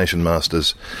stuck in the station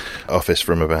master's office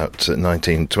from about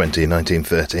 1920,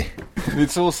 1930.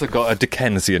 It's also got a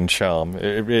Dickensian charm.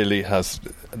 It really has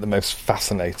the most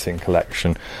fascinating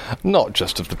collection, not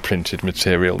just of the printed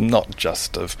material, not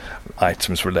just of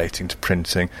items relating to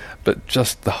printing, but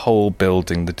just the whole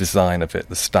building, the design of it,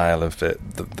 the style of it,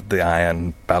 the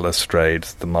iron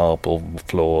balustrades, the marble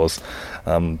floors,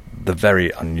 the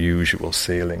very unusual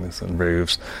ceilings and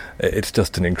roofs. It's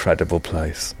just an incredible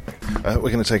place.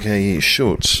 We're going to take a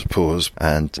short pause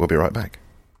and we'll be right back.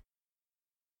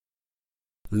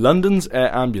 London's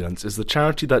Air Ambulance is the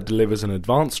charity that delivers an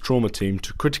advanced trauma team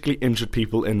to critically injured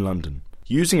people in London.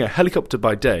 Using a helicopter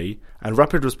by day and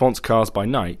rapid response cars by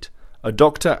night, a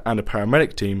doctor and a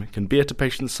paramedic team can be at a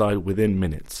patient's side within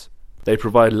minutes. They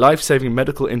provide life-saving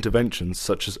medical interventions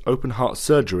such as open-heart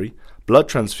surgery, blood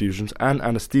transfusions and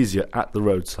anaesthesia at the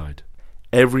roadside.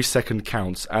 Every second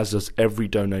counts, as does every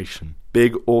donation,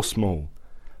 big or small.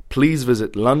 Please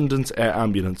visit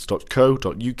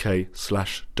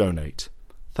londonsairambulance.co.uk/donate.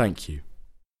 Thank you.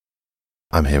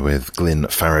 I'm here with Glyn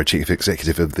Farrow, Chief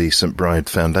Executive of the St Bride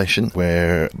Foundation.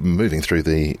 We're moving through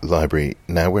the library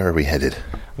now. Where are we headed?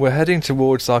 We're heading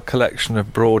towards our collection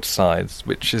of broadsides,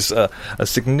 which is a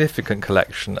significant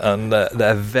collection, and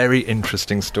they're very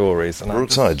interesting stories. And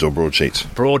Broadsides or broadsheets?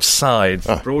 Broadsides.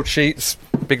 Broadsheets,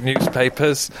 big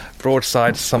newspapers.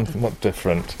 Broadsides, somewhat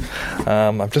different.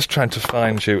 I'm just trying to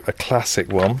find you a classic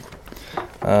one.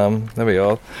 There we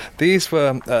are. These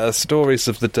were stories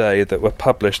of the day that were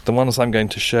published. The ones I'm going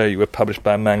to show you were published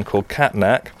by a man called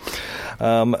Catnack,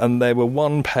 and they were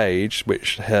one page,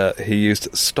 which he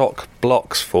used stock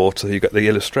blocks for, so you get the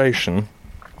illustration,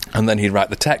 and then he'd write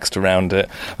the text around it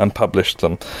and publish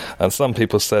them. And some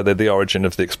people say they're the origin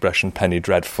of the expression penny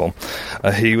dreadful.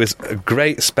 He was a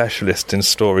great specialist in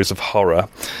stories of horror.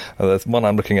 There's one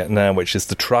I'm looking at now, which is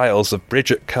The Trials of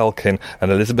Bridget Culkin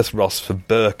and Elizabeth Ross for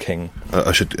Birking.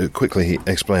 I should quickly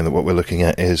explain that what we're looking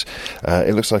at is,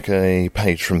 it looks like a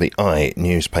page from the I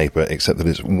newspaper, except that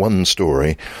it's one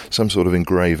story, some sort of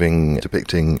engraving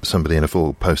depicting somebody in a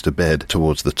four-poster bed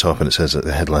towards the top, and it says at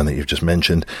the headline that you've just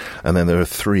mentioned, and then there are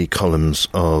 3 columns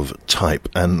of type.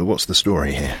 And what's the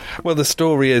story here? Well, the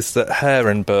story is that Hare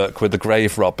and Burke were the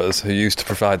grave robbers who used to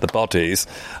provide the bodies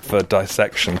for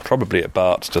dissection, probably at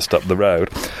Bart's just up the road.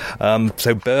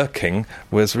 So Birking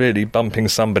was really bumping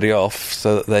somebody off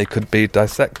so that they could be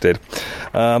dissected.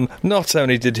 Not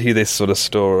only did he this sort of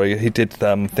story, he did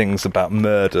things about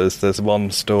murders. There's one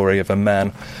story of a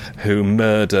man who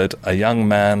murdered a young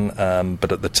man,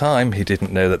 but at the time he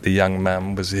didn't know that the young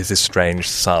man was his estranged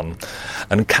son.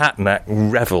 And Catnack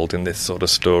revelled in this sort of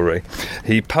story.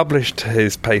 He published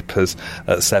his papers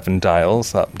at Seven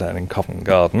Dials, up down in Covent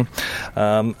Garden,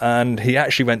 and he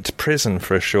actually went to prison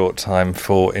for a short time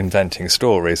for inventing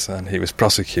stories, and he was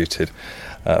prosecuted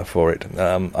for it.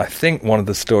 I think one of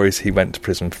the stories he went to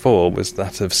prison for was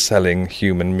that of selling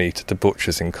human meat to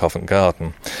butchers in Covent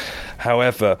Garden.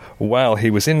 However, while he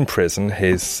was in prison,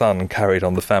 his son carried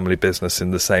on the family business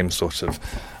in the same sort of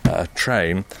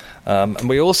train. And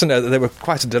we also know that they were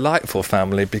quite a delightful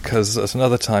family because at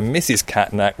another time Mrs.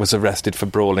 Catnach was arrested for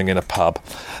brawling in a pub.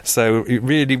 So you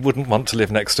really wouldn't want to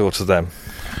live next door to them.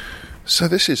 So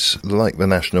this is like the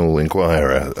National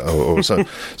Enquirer or some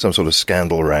sort of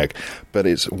scandal rag, but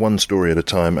it's one story at a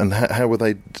time. And how were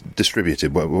they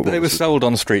distributed? They were sold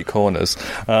on street corners.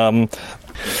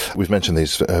 We've mentioned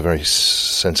these very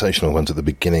sensational ones at the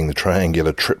beginning, the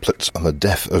triangular triplets on the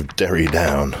death of Derry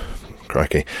Down.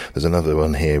 Crikey. There's another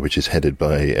one here which is headed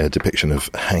by a depiction of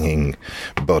hanging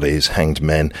bodies, hanged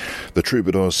men. The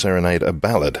Troubadour's Serenade, a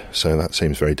ballad, so that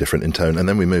seems very different in tone. And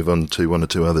then we move on to one or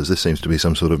two others. This seems to be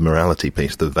some sort of morality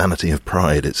piece, The Vanity of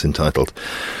Pride, it's entitled.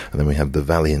 And then we have The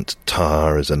Valiant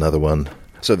Tar as another one.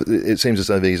 So it seems as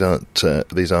though these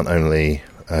aren't only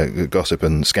gossip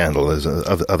and scandal. There's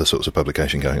other sorts of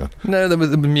publication going on. No, there were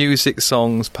the music,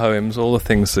 songs, poems, all the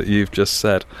things that you've just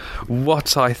said.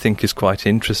 What I think is quite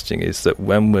interesting is that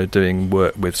when we're doing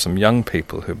work with some young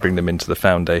people who bring them into the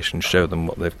foundation, show them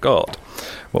what we've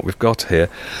got here,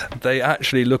 they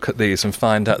actually look at these and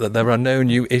find out that there are no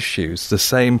new issues. The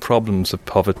same problems of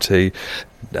poverty,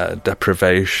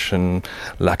 deprivation,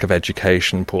 lack of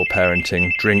education, poor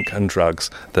parenting, drink and drugs,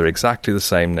 they're exactly the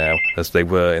same now as they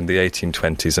were in the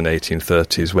 1820s and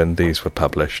 1830s when these were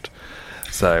published.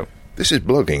 So this is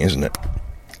blogging, isn't it?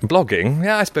 Blogging?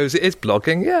 Yeah, I suppose it is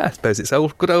blogging. Yeah, I suppose it's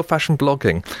good old-fashioned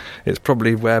blogging. It's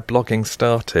probably where blogging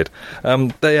started.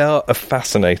 They are a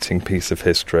fascinating piece of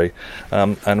history,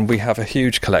 and we have a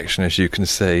huge collection, as you can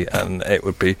see, and it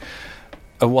would be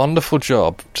a wonderful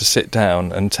job to sit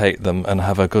down and take them and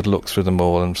have a good look through them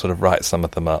all and sort of write some of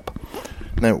them up.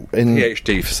 Now,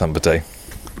 PhD for somebody.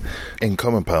 In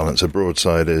common parlance, a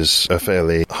broadside is a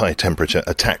fairly high-temperature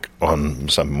attack on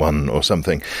someone or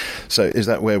something. So is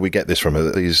that where we get this from?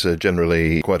 Are these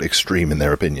generally quite extreme in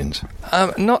their opinions?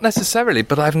 Not necessarily,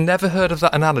 but I've never heard of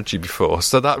that analogy before,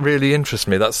 so that really interests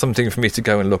me. That's something for me to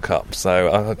go and look up,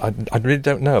 so I really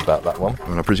don't know about that one.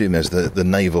 Well, I presume there's the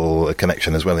naval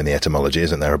connection as well in the etymology,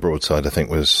 isn't there? A broadside, I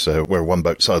think, was where one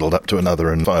boat sidled up to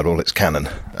another and fired all its cannon.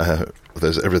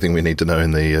 There's everything we need to know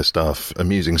in the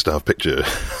amusing staff picture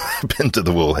pinned to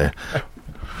the wall here.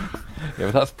 Yeah,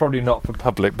 but that's probably not for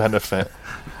public benefit.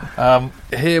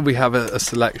 Here we have a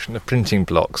selection of printing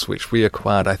blocks which we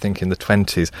acquired, I think, in the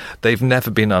 20s. They've never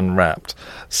been unwrapped.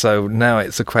 So now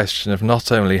it's a question of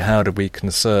not only how do we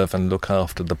conserve and look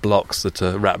after the blocks that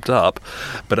are wrapped up,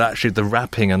 but actually the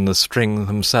wrapping and the string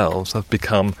themselves have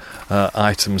become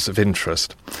items of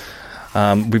interest.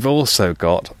 We've also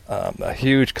got a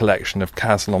huge collection of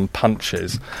Caslon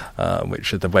punches,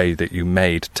 which are the way that you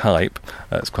made type.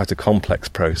 It's quite a complex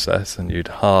process, and you'd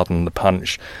harden the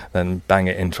punch, then bang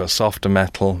it into a softer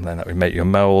metal, then that would make your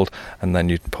mould, and then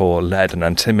you'd pour lead and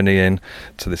antimony in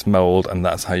to this mould, and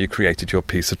that's how you created your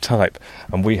piece of type.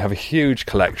 And we have a huge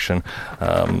collection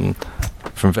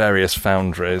from various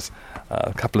foundries.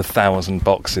 A couple of thousand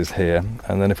boxes here,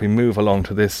 and then if we move along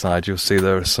to this side, you'll see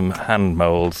there are some hand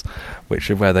moulds, which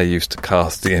are where they used to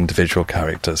cast the individual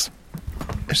characters.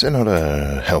 Is there not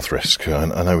a health risk?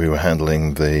 I know we were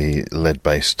handling the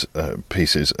lead-based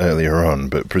pieces earlier on,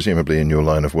 but presumably in your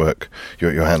line of work,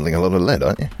 you're handling a lot of lead,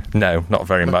 aren't you? No, not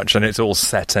very much, and it's all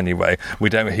set anyway. We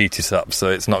don't heat it up, so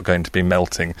it's not going to be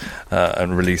melting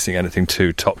and releasing anything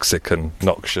too toxic and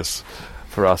noxious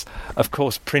for us. Of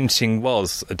course, printing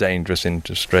was a dangerous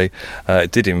industry.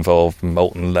 It did involve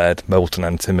molten lead, molten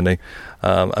antimony,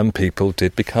 and people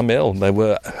did become ill. There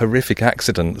were horrific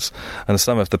accidents, and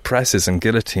some of the presses and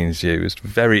guillotines used,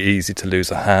 very easy to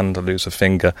lose a hand or lose a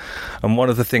finger. And one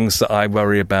of the things that I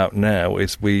worry about now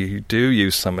is we do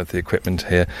use some of the equipment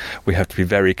here. We have to be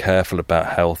very careful about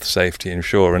health, safety,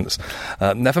 insurance.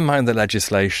 Never mind the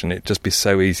legislation, it'd just be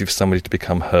so easy for somebody to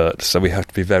become hurt. So we have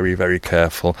to be very, very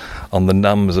careful on the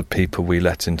numbers of people we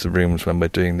let into rooms when we're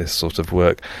doing this sort of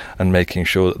work, and making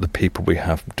sure that the people we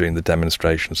have doing the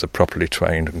demonstrations are properly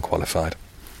trained and qualified.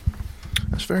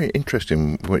 That's very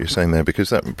interesting what you're saying there, because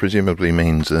that presumably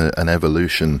means an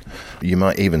evolution. You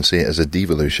might even see it as a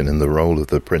devolution in the role of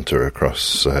the printer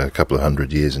across a couple of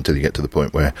 100 years until you get to the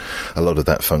point where a lot of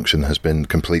that function has been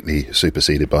completely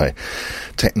superseded by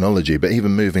technology. But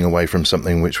even moving away from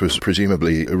something which was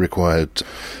presumably required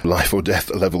life or death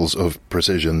levels of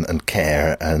precision and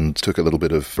care, and took a little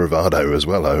bit of bravado as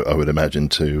well, I would imagine,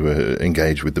 to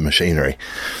engage with the machinery,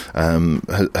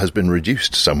 has been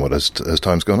reduced somewhat as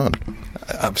time's gone on.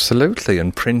 Absolutely,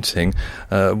 and printing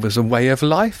was a way of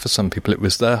life for some people. It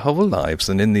was their whole lives,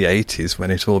 and in the 80s,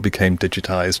 when it all became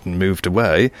digitised and moved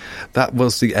away, that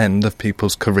was the end of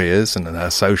people's careers and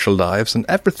their social lives and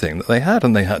everything that they had,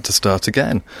 and they had to start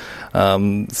again.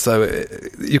 So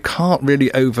you can't really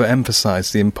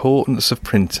overemphasise the importance of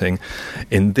printing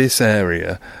in this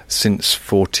area since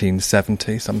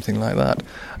 1470, something like that.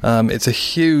 It's a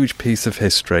huge piece of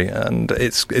history, and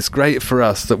it's great for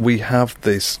us that we have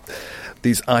these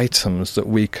items that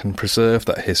we can preserve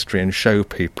that history and show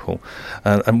people.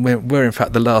 And we're in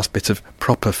fact the last bit of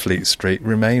proper Fleet Street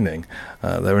remaining.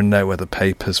 There are no other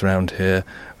papers around here.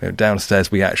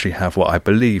 Downstairs we actually have what I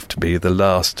believe to be the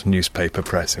last newspaper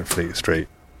press in Fleet Street.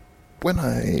 When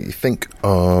I think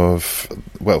of,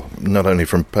 well, not only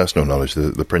from personal knowledge,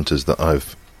 the printers that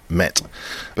I've met,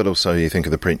 but also you think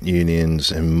of the print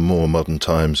unions in more modern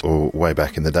times or way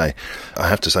back in the day, I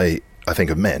have to say, I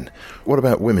think of men. What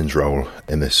about women's role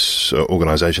in this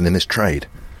organisation, in this trade?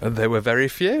 There were very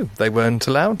few. They weren't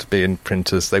allowed to be in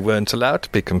printers. They weren't allowed to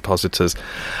be compositors.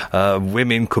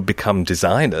 Women could become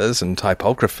designers and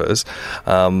typographers,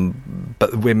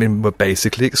 but women were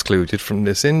basically excluded from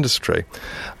this industry.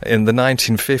 In the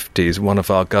 1950s, one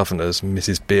of our governors,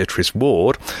 Mrs. Beatrice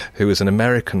Ward, who was an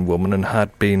American woman and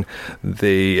had been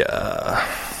the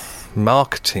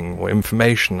marketing or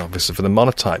information officer for the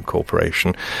Monotype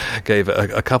Corporation, gave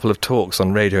a couple of talks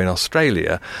on radio in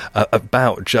Australia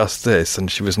about just this,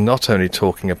 and she was not only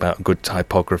talking about good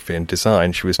typography and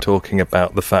design, she was talking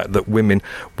about the fact that women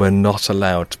were not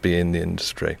allowed to be in the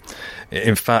industry.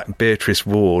 In fact, Beatrice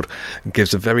Ward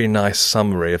gives a very nice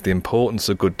summary of the importance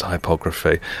of good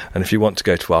typography, and if you want to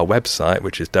go to our website,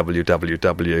 which is www.sbf.org.uk,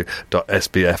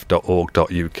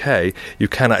 you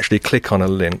can actually click on a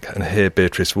link and hear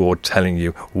Beatrice Ward telling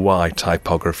you why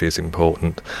typography is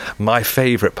important. My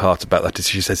favourite part about that is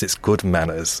she says it's good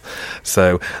manners.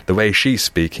 So the way she's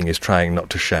speaking is trying not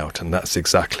to shout, and that's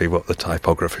exactly what the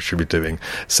typographer should be doing,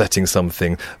 setting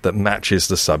something that matches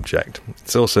the subject.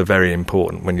 It's also very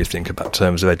important when you think about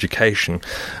terms of education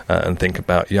and think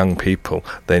about young people.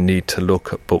 They need to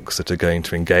look at books that are going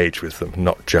to engage with them,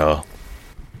 not jar.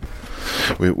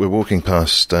 We're walking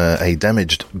past a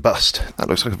damaged bust. That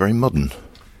looks like a very modern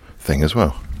thing as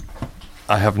well.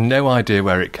 I have no idea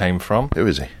where it came from. Who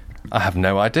is he? I have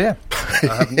no idea.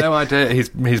 I have no idea. He's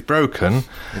broken.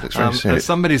 It looks very serious.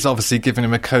 Somebody's obviously given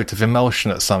him a coat of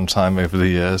emulsion at some time over the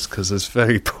years, because there's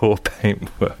very poor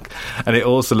paintwork. And it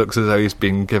also looks as though he's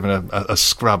been given a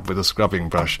scrub with a scrubbing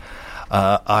brush.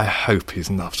 I hope he's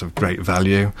not of great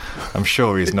value. I'm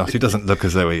sure he's not. He doesn't look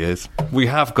as though he is. We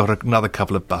have got another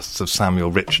couple of busts of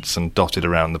Samuel Richardson dotted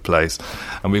around the place,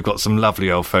 and we've got some lovely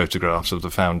old photographs of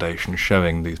the foundation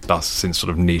showing these busts in sort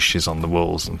of niches on the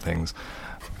walls and things.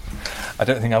 I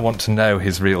don't think I want to know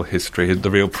his real history, the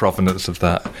real provenance of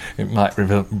that. It might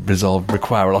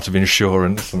require a lot of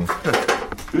insurance. And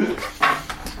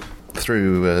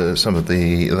through some of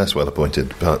the less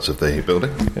well-appointed parts of the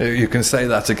building. You can say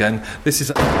that again. This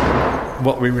is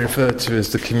what we refer to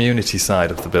as the community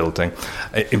side of the building.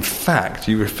 In fact,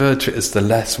 you refer to it as the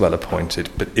less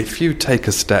well-appointed, but if you take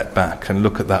a step back and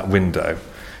look at that window,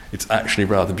 it's actually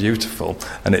rather beautiful,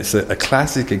 and it's a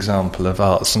classic example of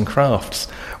arts and crafts,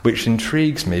 which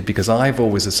intrigues me because I've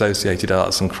always associated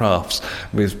arts and crafts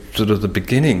with sort of the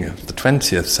beginning of the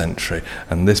 20th century,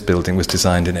 and this building was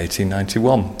designed in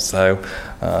 1891, so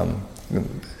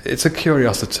it's a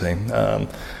curiosity.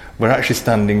 We're actually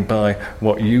standing by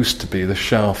what used to be the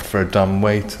shaft for a dumb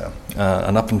waiter,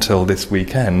 and up until this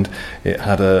weekend it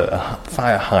had a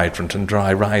fire hydrant and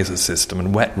dry riser system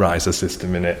and wet riser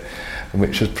system in it,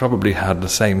 which has probably had the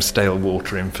same stale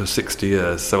water in for 60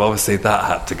 years, so obviously that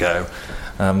had to go.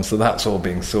 So that's all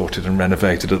being sorted and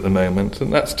renovated at the moment,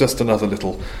 and that's just another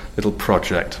little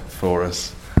project for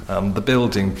us. The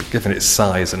building, given its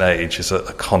size and age, is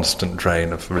a constant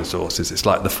drain of resources. It's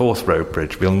like the Forth Road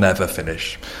Bridge. We'll never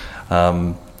finish.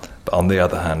 But on the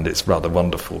other hand, it's rather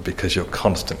wonderful because you're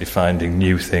constantly finding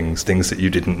new things that you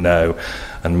didn't know,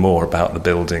 and more about the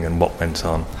building and what went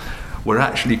on. We're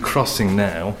actually crossing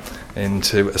now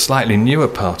into a slightly newer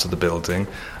part of the building,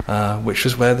 which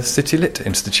was where the City Lit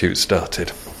Institute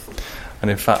started. And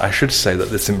in fact, I should say that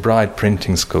the St Bride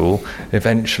Printing School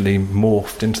eventually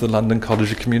morphed into the London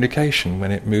College of Communication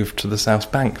when it moved to the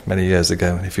South Bank many years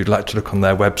ago. And if you'd like to look on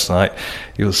their website,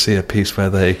 you'll see a piece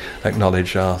where they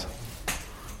acknowledge our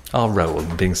role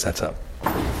in being set up.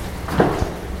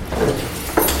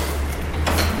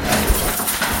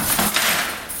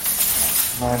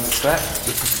 Mind the step.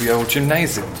 This is the old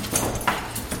gymnasium.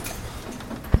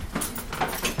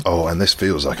 Oh, and this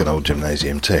feels like an old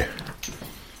gymnasium too.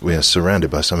 we are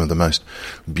surrounded by some of the most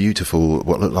beautiful,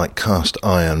 what look like cast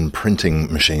iron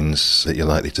printing machines that you're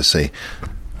likely to see.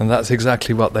 And that's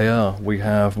exactly what they are. We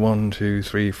have 1, 2,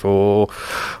 3, 4,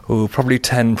 probably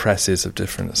 10 presses of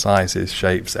different sizes,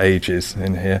 shapes, ages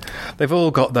in here. They've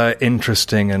all got their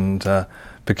interesting and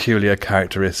peculiar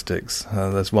characteristics.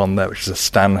 There's one there which is a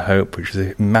Stanhope, which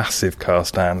is a massive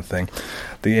cast iron thing.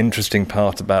 The interesting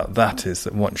part about that is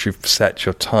that once you've set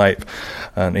your type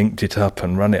and inked it up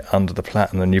and run it under the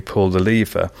platen and you pull the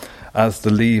lever, as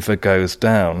the lever goes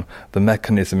down, the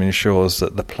mechanism ensures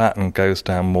that the platen goes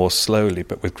down more slowly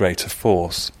but with greater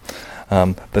force.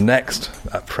 The next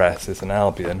press is an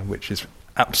Albion, which is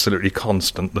absolutely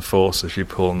constant, the force as you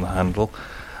pull on the handle.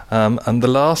 And the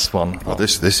last one... Well,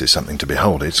 this is something to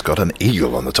behold. It's got an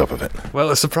eagle on the top of it.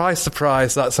 Well, surprise,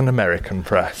 surprise, that's an American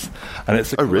press. And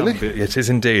it's a really? It is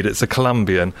indeed. It's a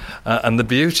Columbian. And the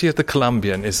beauty of the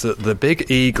Columbian is that the big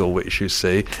eagle, which you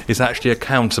see, is actually a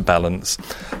counterbalance.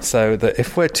 So that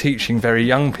if we're teaching very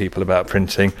young people about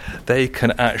printing, they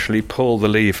can actually pull the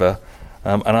lever,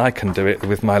 and I can do it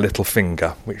with my little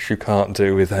finger, which you can't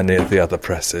do with any of the other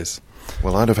presses.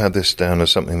 Well, I'd have had this down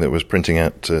as something that was printing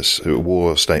out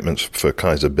war statements for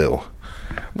Kaiser Bill.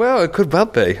 Well, it could well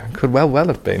be. It could well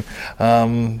have been.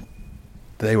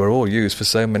 They were all used for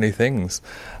so many things.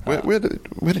 Where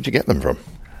did you get them from?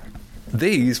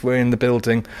 These were in the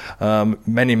building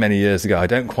many, many years ago. I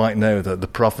don't quite know the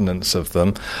provenance of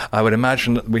them. I would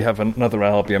imagine that we have another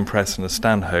Albion press and a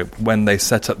Stanhope. When they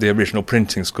set up the original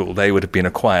printing school, they would have been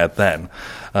acquired then.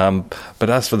 But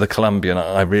as for the Columbian,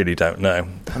 I really don't know.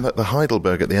 And the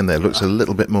Heidelberg at the end there looks a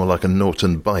little bit more like a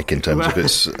Norton bike in terms of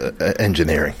its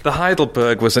engineering. The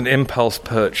Heidelberg was an impulse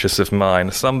purchase of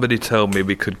mine. Somebody told me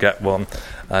we could get one,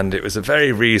 and it was a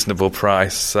very reasonable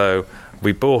price, so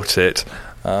we bought it.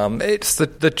 It's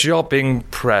the jobbing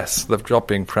press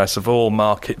of all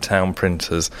market town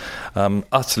printers.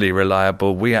 Utterly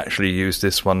reliable. We actually use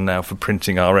this one now for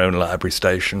printing our own library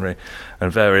stationery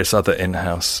and various other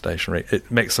in-house stationery. It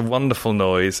makes a wonderful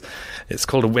noise. It's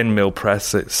called a windmill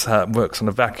press. It works on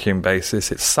a vacuum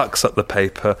basis. It sucks up the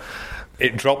paper.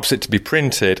 It drops it to be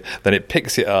printed, then it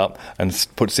picks it up and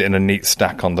puts it in a neat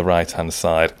stack on the right-hand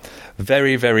side.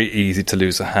 Very, very easy to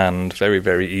lose a hand, very,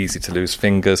 very easy to lose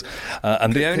fingers.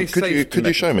 And the only could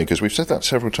you show me, because we've said that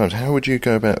several times, how would you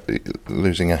go about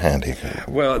losing a hand here?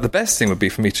 Well, the best thing would be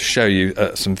for me to show you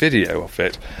some video of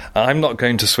it. I'm not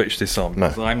going to switch this on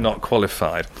because I'm not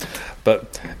qualified.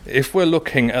 But if we're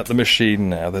looking at the machine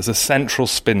now, there's a central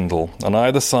spindle. On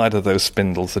either side of those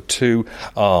spindles are two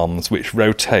arms which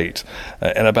rotate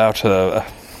in about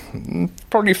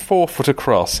probably 4 foot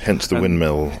across. Hence the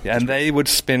windmill. And they would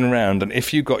spin round, and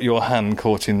if you got your hand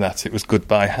caught in that, it was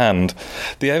goodbye hand.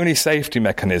 The only safety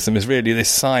mechanism is really this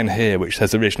sign here, which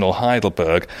says original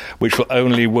Heidelberg, which will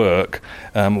only work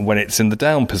when it's in the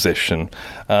down position.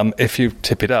 If you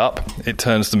tip it up, it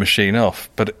turns the machine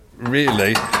off. But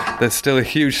really, there's still a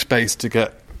huge space to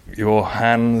get your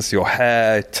hands, your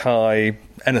hair, tie,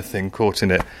 anything caught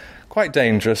in it. Quite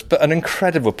dangerous, but an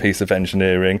incredible piece of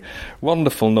engineering.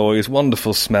 Wonderful noise,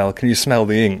 wonderful smell. Can you smell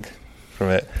the ink from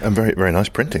it? And very, very nice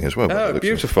printing as well. Oh,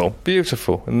 beautiful,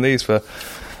 beautiful. And these were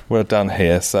done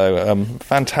here, so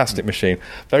fantastic machine.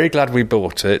 Very glad we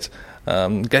bought it.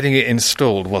 Getting it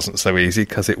installed wasn't so easy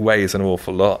because it weighs an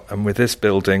awful lot, and with this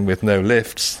building with no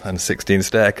lifts and 16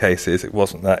 staircases, it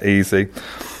wasn't that easy,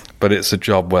 but it's a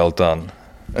job well done.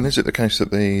 And is it the case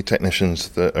that the technicians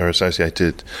that are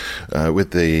associated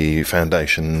with the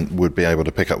foundation would be able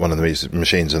to pick up one of these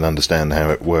machines and understand how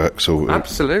it works? Or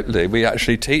Absolutely. We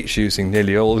actually teach using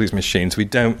nearly all these machines. We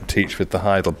don't teach with the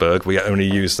Heidelberg. We only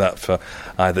use that for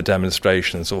either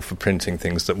demonstrations or for printing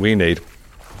things that we need.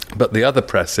 But the other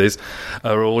presses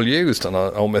are all used on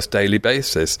an almost daily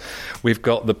basis. We've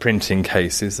got the printing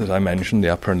cases that I mentioned, the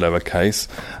upper and lower case,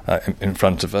 in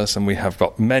front of us, and we have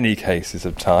got many cases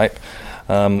of type.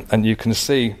 And you can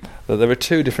see that there are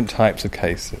two different types of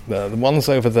cases. The ones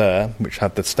over there, which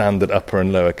have the standard upper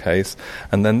and lower case,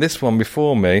 and then this one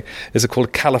before me is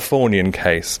called Californian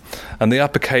case. And the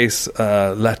uppercase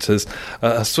letters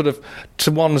are sort of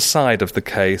to one side of the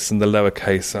case, and the lower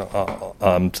case are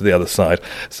to the other side.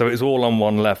 So it's all on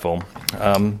one level.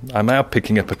 I'm now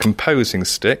picking up a composing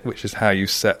stick, which is how you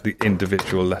set the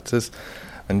individual letters.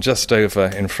 And just over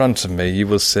in front of me, you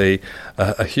will see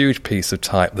a huge piece of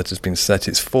type that has been set.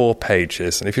 It's 4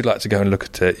 pages. And if you'd like to go and look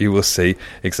at it, you will see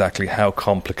exactly how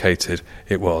complicated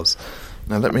it was.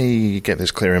 Now, let me get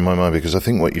this clear in my mind, because I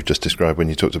think what you've just described when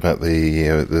you talked about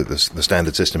the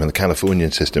standard system and the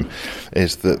Californian system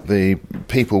is that the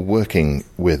people working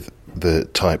with the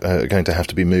type are going to have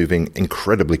to be moving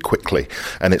incredibly quickly,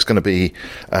 and it's going to be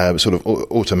sort of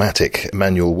automatic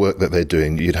manual work that they're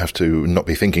doing. You'd have to not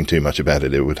be thinking too much about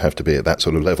it. It would have to be at that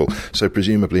sort of level. So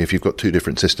presumably if you've got two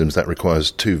different systems, that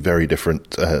requires two very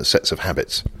different sets of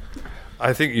habits.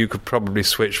 I think you could probably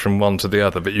switch from one to the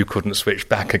other, but you couldn't switch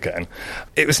back again.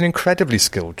 It was an incredibly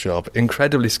skilled job,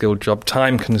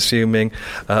 time-consuming,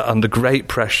 under great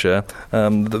pressure.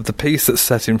 The piece that's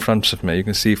set in front of me, you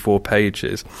can see 4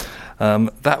 pages,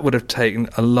 that would have taken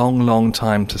a long, long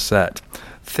time to set.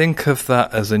 Think of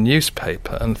that as a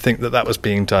newspaper and think that that was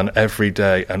being done every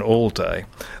day and all day.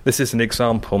 This is an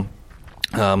example.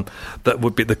 That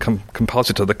would be the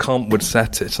compositor. The comp would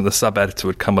set it and the sub-editor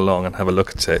would come along and have a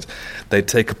look at it. They'd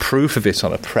take a proof of it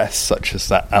on a press such as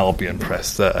that Albion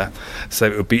press there. So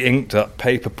it would be inked up,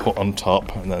 paper put on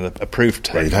top, and then a proof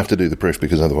tape. Well, you'd have to do the proof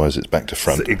because otherwise it's back to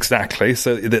front. Exactly.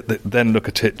 So then look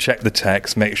at it, check the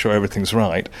text, make sure everything's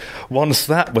right. Once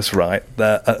that was right,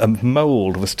 a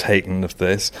mould was taken of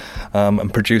this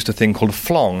and produced a thing called a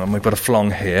flong. And we've got a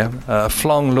flong here. A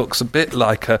flong looks a bit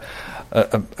like a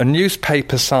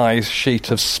newspaper-sized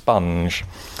sheet of sponge.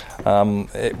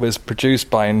 It was produced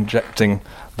by injecting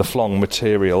the flong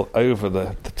material over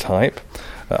the type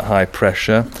at high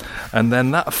pressure, and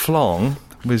then that flong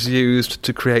was used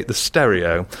to create the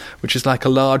stereo, which is like a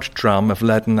large drum of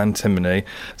lead and antimony.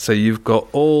 So you've got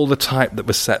all the type that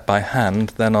was set by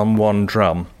hand then on one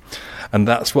drum, and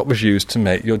that's what was used to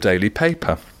make your daily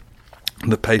paper.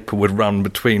 The paper would run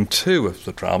between 2 of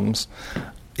the drums.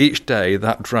 Each day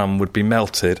that drum would be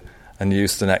melted and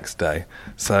used the next day.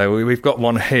 So we've got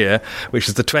one here, which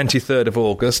is the 23rd of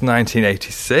August,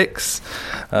 1986,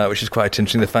 which is quite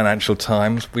interesting, the Financial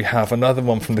Times. We have another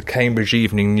one from the Cambridge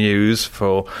Evening News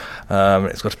for,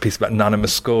 it's got a piece about Nana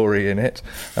Muscori in it,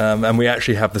 and we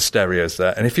actually have the stereos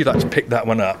there. And if you'd like to pick that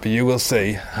one up, you will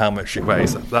see how much it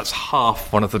weighs. That's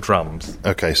half one of the drums.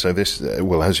 Okay, so this,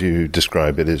 well, as you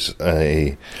describe, it is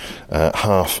a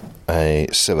half a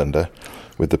cylinder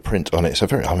with the print on it. It's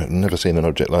I've never seen an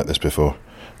object like this before.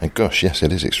 And gosh, yes,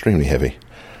 it is extremely heavy.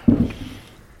 And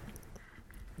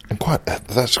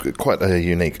that's quite a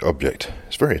unique object.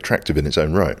 It's very attractive in its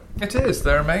own right. It is.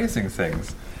 They're amazing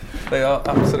things. They are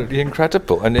absolutely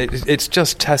incredible. And it's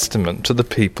just testament to the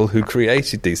people who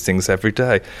created these things every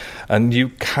day. And you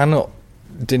cannot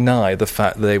deny the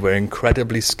fact that they were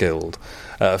incredibly skilled.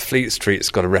 Fleet Street's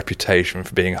got a reputation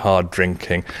for being hard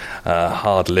drinking,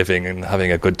 hard living and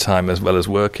having a good time as well as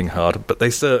working hard, but they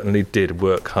certainly did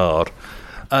work hard.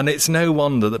 And it's no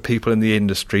wonder that people in the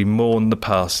industry mourn the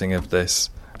passing of this.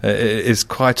 It is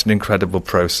quite an incredible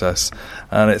process,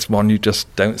 and it's one you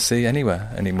just don't see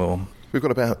anywhere anymore. We've got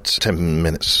about 10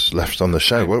 minutes left on the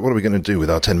show. What are we going to do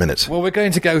with our 10 minutes? Well, we're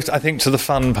going to go, I think, to the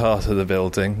fun part of the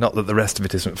building. Not that the rest of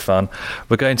it isn't fun.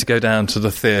 We're going to go down to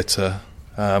the theatre,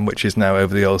 which is now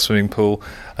over the old swimming pool.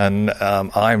 And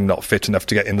I'm not fit enough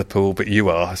to get in the pool, but you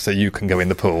are, so you can go in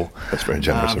the pool. That's very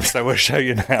generous of you. So we'll show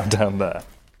you now down there.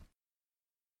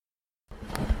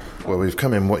 Well, we've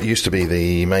come in what used to be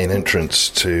the main entrance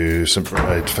to St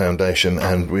Bride Foundation,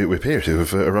 and we appear to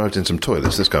have arrived in some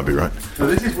toilets. This can't be right. So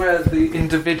this is where the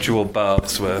individual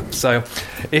baths were. So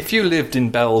if you lived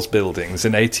in Bell's Buildings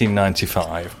in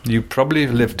 1895, you probably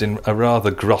lived in a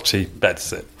rather grotty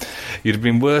bedsit. You'd have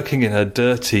been working in a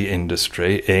dirty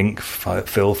industry, ink,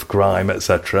 filth, grime,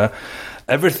 etc.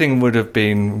 Everything would have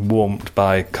been warmed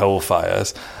by coal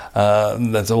fires.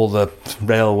 There's all the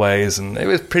railways, and it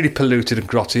was a pretty polluted and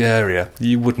grotty area.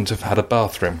 You wouldn't have had a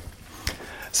bathroom.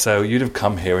 So you'd have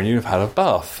come here and you'd have had a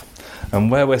bath.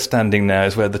 And where we're standing now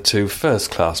is where the 2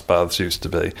 first-class baths used to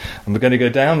be. And we're going to go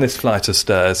down this flight of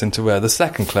stairs into where the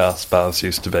second-class baths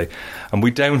used to be. And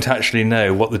we don't actually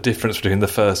know what the difference between the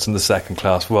first and the second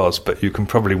class was, but you can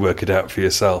probably work it out for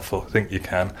yourself, or think you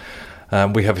can.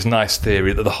 We have this nice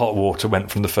theory that the hot water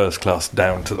went from the first class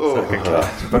down to the second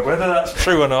class. But whether that's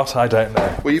true or not, I don't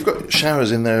know. Well, you've got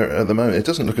showers in there at the moment. It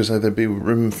doesn't look as though there'd be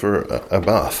room for a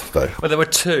bath, though. Well, there were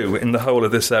 2 in the whole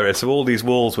of this area, so all these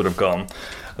walls would have gone.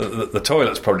 The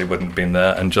toilets probably wouldn't have been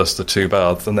there, and just the 2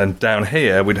 baths. And then down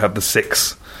here, we'd have the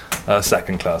 6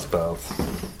 second-class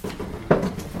baths.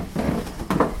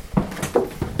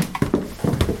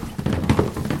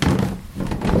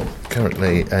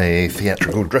 Currently a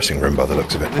theatrical dressing room by the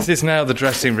looks of it. This is now the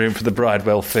dressing room for the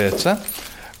Bridewell Theatre,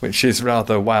 which is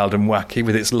rather wild and wacky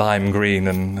with its lime green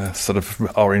and sort of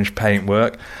orange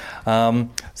paintwork.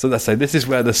 So let's say this is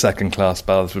where the second-class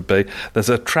baths would be. There's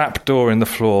a trap door in the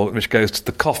floor which goes to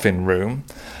the coffin room.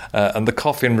 And the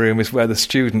coffin room is where the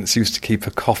students used to keep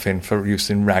a coffin for use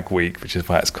in Rag Week, which is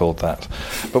why it's called that.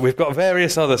 But we've got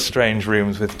various other strange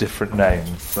rooms with different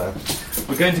names. So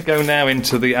we're going to go now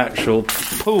into the actual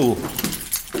pool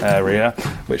area,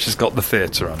 which has got the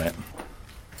theatre on it.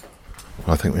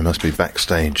 I think we must be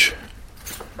backstage.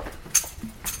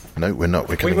 No, we're not.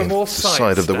 We're coming in the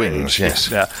side of the wings, yes.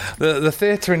 Yeah. The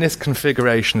theatre in this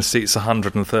configuration seats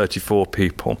 134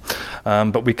 people,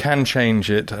 but we can change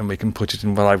it and we can put it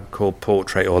in what I would call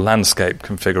portrait or landscape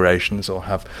configurations, or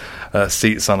have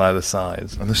seats on either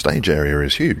side. And the stage area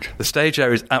is huge. The stage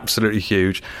area is absolutely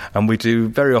huge, and we do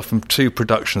very often 2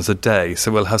 productions a day,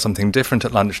 so we'll have something different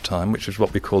at lunchtime, which is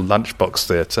what we call lunchbox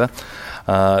theatre.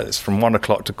 It's from 1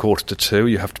 o'clock to 1:45.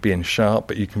 You have to be in sharp,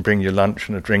 but you can bring your lunch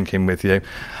and a drink in with you.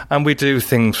 And we do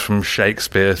things from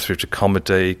Shakespeare through to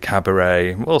comedy,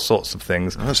 cabaret, all sorts of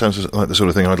things. That sounds like the sort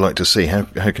of thing I'd like to see. How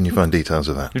can you find details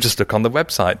of that? You just look on the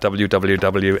website,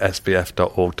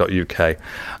 www.sbf.org.uk.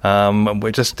 And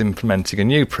we're just implementing a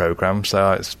new programme,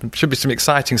 so it should be some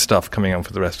exciting stuff coming on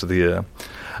for the rest of the year.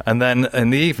 And then in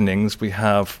the evenings we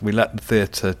let the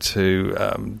theatre to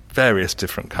various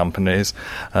different companies.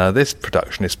 This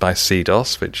production is by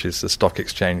CEDOS, which is the Stock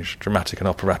Exchange Dramatic and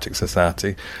Operatic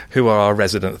Society, who are our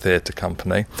resident theatre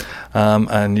company.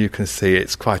 And you can see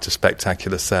it's quite a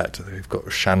spectacular set. We've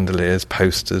got chandeliers,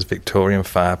 posters, Victorian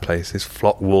fireplaces,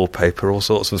 flock wallpaper, all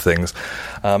sorts of things.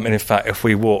 And in fact, if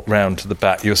we walk round to the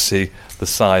back, you'll see the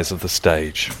size of the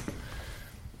stage.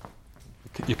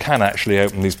 You can actually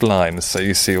open these blinds so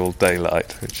you see all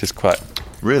daylight, which is quite...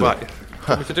 Really? Right.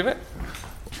 Want me to do it?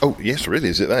 Oh, yes, really?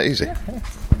 Is it that easy? Yeah.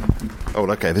 Oh,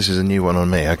 OK, this is a new one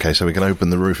on me. OK, so we can open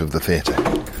the roof of the theatre.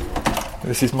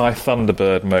 This is my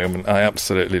Thunderbird moment. I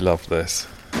absolutely love this.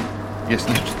 Yes,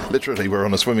 literally, we're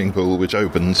on a swimming pool which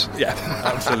opens. Yeah,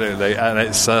 absolutely. And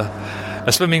it's a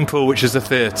swimming pool which is a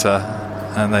theatre.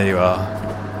 And there you are.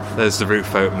 There's the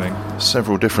roof opening.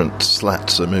 Several different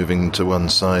slats are moving to one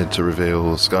side to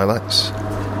reveal skylights.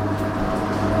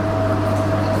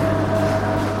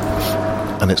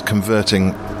 And it's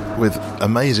converting with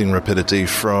amazing rapidity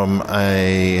from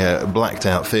a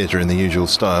blacked-out theatre in the usual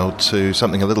style to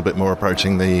something a little bit more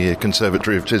approaching the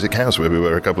Conservatory of Chiswick House, where we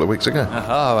were a couple of weeks ago.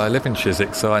 I live in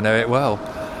Chiswick, so I know it well.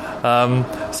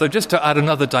 So just to add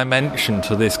another dimension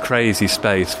to this crazy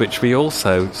space, which we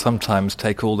also sometimes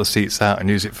take all the seats out and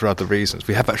use it for other reasons.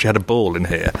 We have actually had a ball in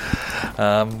here.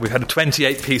 We've had a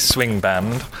 28-piece swing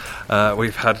band.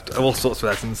 We've had all sorts of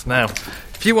lessons. Now,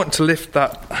 if you want to lift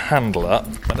that handle up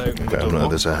and open the door... No,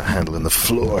 there's a handle in the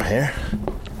floor here.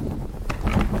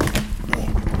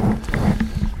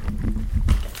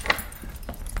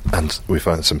 And we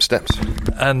find some steps.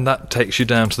 And that takes you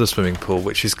down to the swimming pool,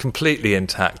 which is completely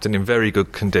intact and in very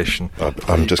good condition.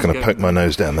 I'm just going to poke my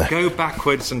nose down there. Go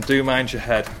backwards and do mind your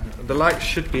head. The lights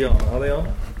should be on. Are they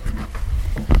on?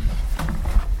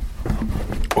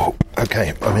 Oh,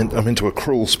 OK. I'm into a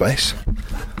crawl space.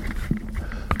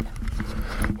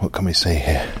 What can we see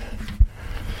here?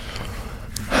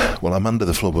 Well, I'm under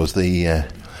the floorboards. The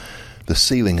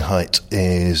ceiling height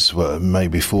is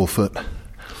maybe 4 foot.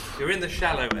 You're in the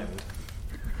shallow end.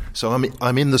 So I'm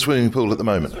in the swimming pool at the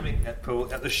moment. Swimming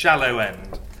pool at the shallow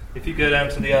end. If you go down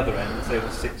to the other end, it's over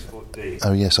 6 foot deep.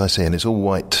 Oh yes, I see, and it's all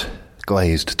white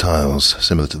glazed tiles,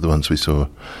 similar to the ones we saw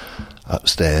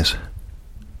upstairs.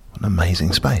 What an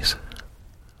amazing space!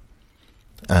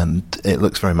 And it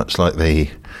looks very much like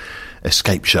the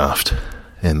escape shaft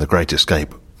in The Great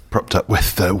Escape, propped up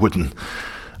with wooden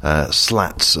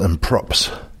slats and props.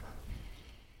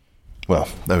 Well,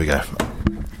 there we go.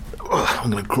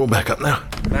 I'm going to crawl back up now.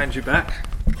 Mind your back.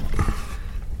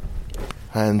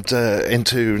 And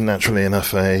into, naturally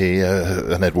enough,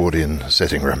 an Edwardian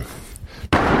sitting room,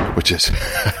 which is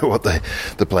what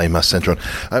the play must centre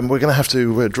on. We're going to have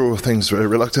to draw things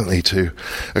reluctantly to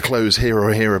a close here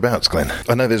or hereabouts, Glenn.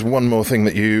 I know there's one more thing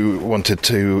that you wanted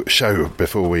to show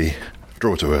before we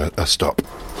draw to a stop.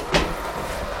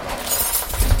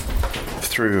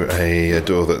 Through a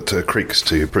door that creaks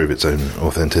to prove its own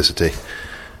authenticity,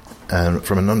 and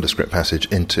from a nondescript passage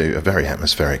into a very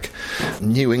atmospheric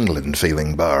New England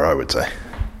feeling bar, I would say.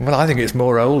 Well, I think it's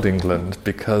more Old England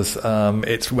because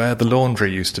it's where the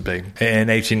laundry used to be. In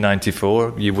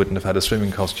 1894, you wouldn't have had a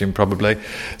swimming costume probably,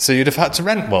 so you'd have had to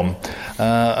rent one,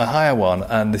 a hire one,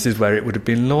 and this is where it would have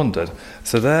been laundered.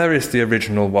 So there is the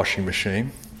original washing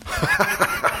machine.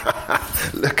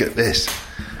 Look at this.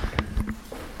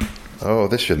 Oh,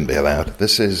 this shouldn't be allowed.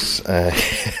 This is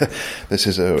this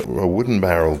is a wooden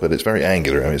barrel, but it's very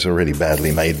angular. I mean, it's a really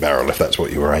badly made barrel, if that's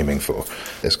what you were aiming for.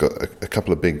 It's got a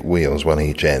couple of big wheels, one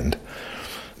each end.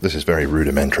 This is very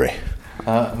rudimentary.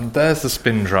 And there's the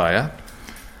spin dryer.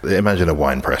 Imagine a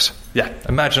wine press. Yeah,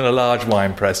 imagine a large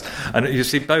wine press. And you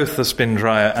see both the spin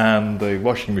dryer and the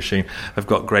washing machine have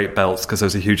got great belts because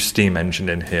there's a huge steam engine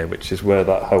in here, which is where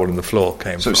that hole in the floor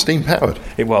came from. So it's steam-powered?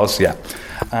 It was, yeah.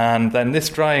 And then this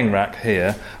drying rack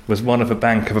here was one of a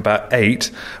bank of about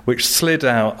 8, which slid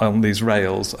out on these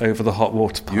rails over the hot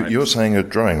water pipes. You're saying a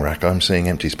drying rack, I'm seeing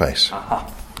empty space.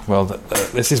 Well,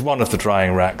 this is one of the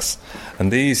drying racks,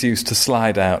 and these used to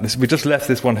slide out. We just left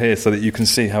this one here so that you can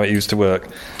see how it used to work.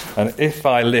 And if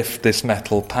I lift this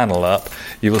metal panel up,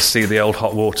 you will see the old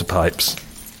hot water pipes.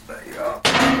 There you are.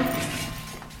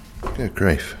 Good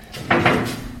grief.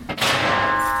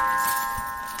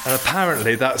 And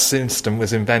apparently that system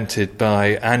was invented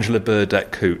by Angela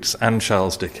Burdett Coutts and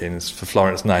Charles Dickens for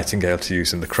Florence Nightingale to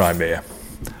use in the Crimea.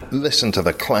 Listen to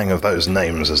the clang of those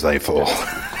names as they fall.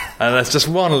 And there's just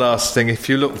one last thing. If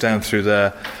you look down through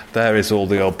there, there is all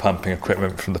the old pumping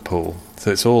equipment from the pool.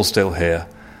 So it's all still here.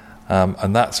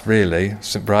 And that's really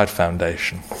St Bride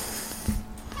Foundation.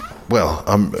 Well,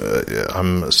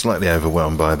 I'm slightly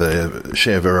overwhelmed by the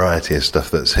sheer variety of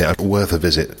stuff that's here. Worth a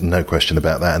visit, no question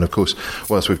about that. And of course,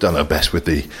 whilst we've done our best with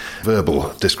the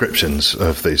verbal descriptions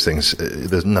of these things,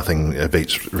 there's nothing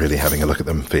beats really having a look at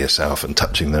them for yourself and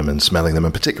touching them and smelling them,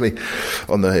 and particularly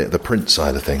on the print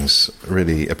side of things,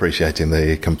 really appreciating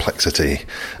the complexity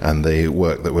and the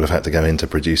work that would have had to go into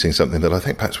producing something that I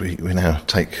think perhaps we now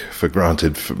take for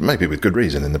granted, maybe with good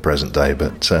reason in the present day,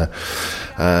 but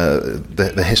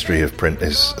the history of print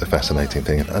is a fascinating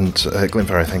thing. And Glyn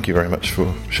Farrow, thank you very much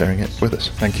for sharing it with us.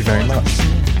 Thank you very much.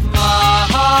 My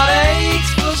heart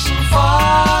aches for some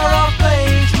far-off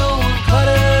place, no one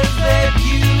cutters that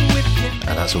you with.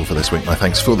 And that's all for this week. My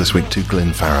thanks for this week to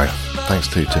Glyn Farrow. Thanks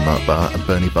to Mark Barr and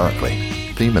Bernie Barclay.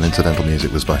 Theme and incidental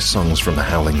music was by Songs from the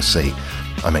Howling Sea.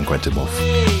 I'm N. Quentin Wolfe.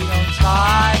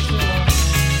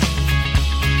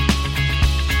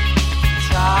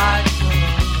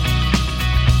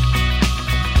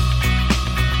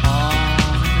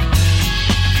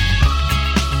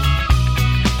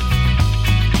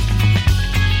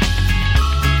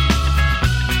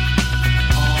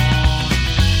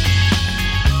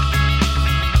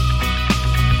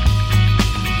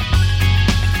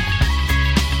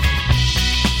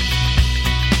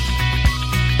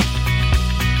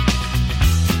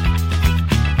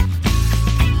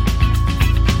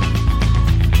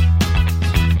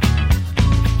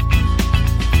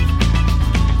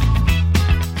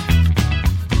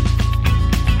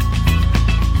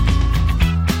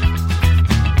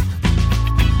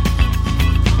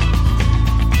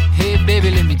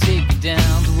 Baby, let me take you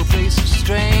down to a place of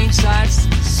strange sights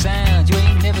and sounds. You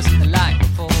ain't never seen the like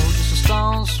before, just a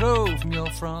stone's throw from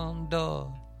your front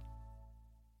door.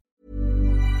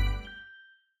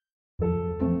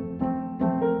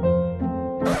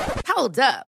 Hold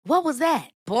up. What was that?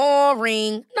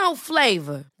 Boring. No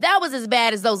flavor. That was as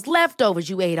bad as those leftovers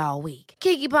you ate all week.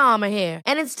 Keke Palmer here,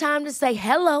 and it's time to say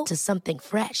hello to something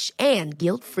fresh and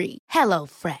guilt-free.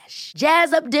 HelloFresh.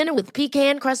 Jazz up dinner with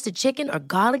pecan-crusted chicken or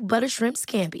garlic butter shrimp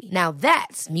scampi. Now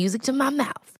that's music to my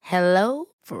mouth.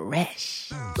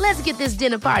 HelloFresh. Let's get this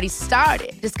dinner party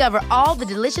started. Discover all the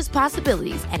delicious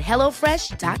possibilities at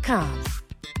HelloFresh.com.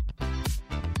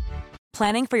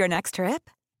 Planning for your next trip?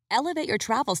 Elevate your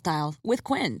travel style with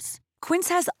Quince. Quince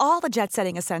has all the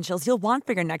jet-setting essentials you'll want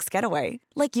for your next getaway,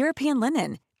 like European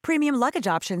linen, premium luggage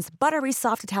options, buttery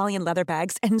soft Italian leather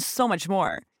bags, and so much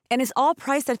more. And is all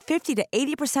priced at 50 to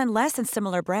 80% less than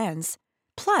similar brands.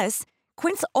 Plus,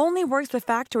 Quince only works with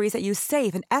factories that use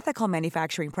safe and ethical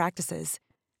manufacturing practices.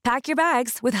 Pack your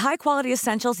bags with high-quality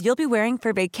essentials you'll be wearing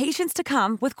for vacations to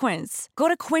come with Quince. Go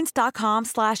to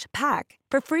quince.com/pack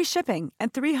for free shipping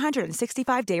and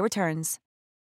 365-day returns.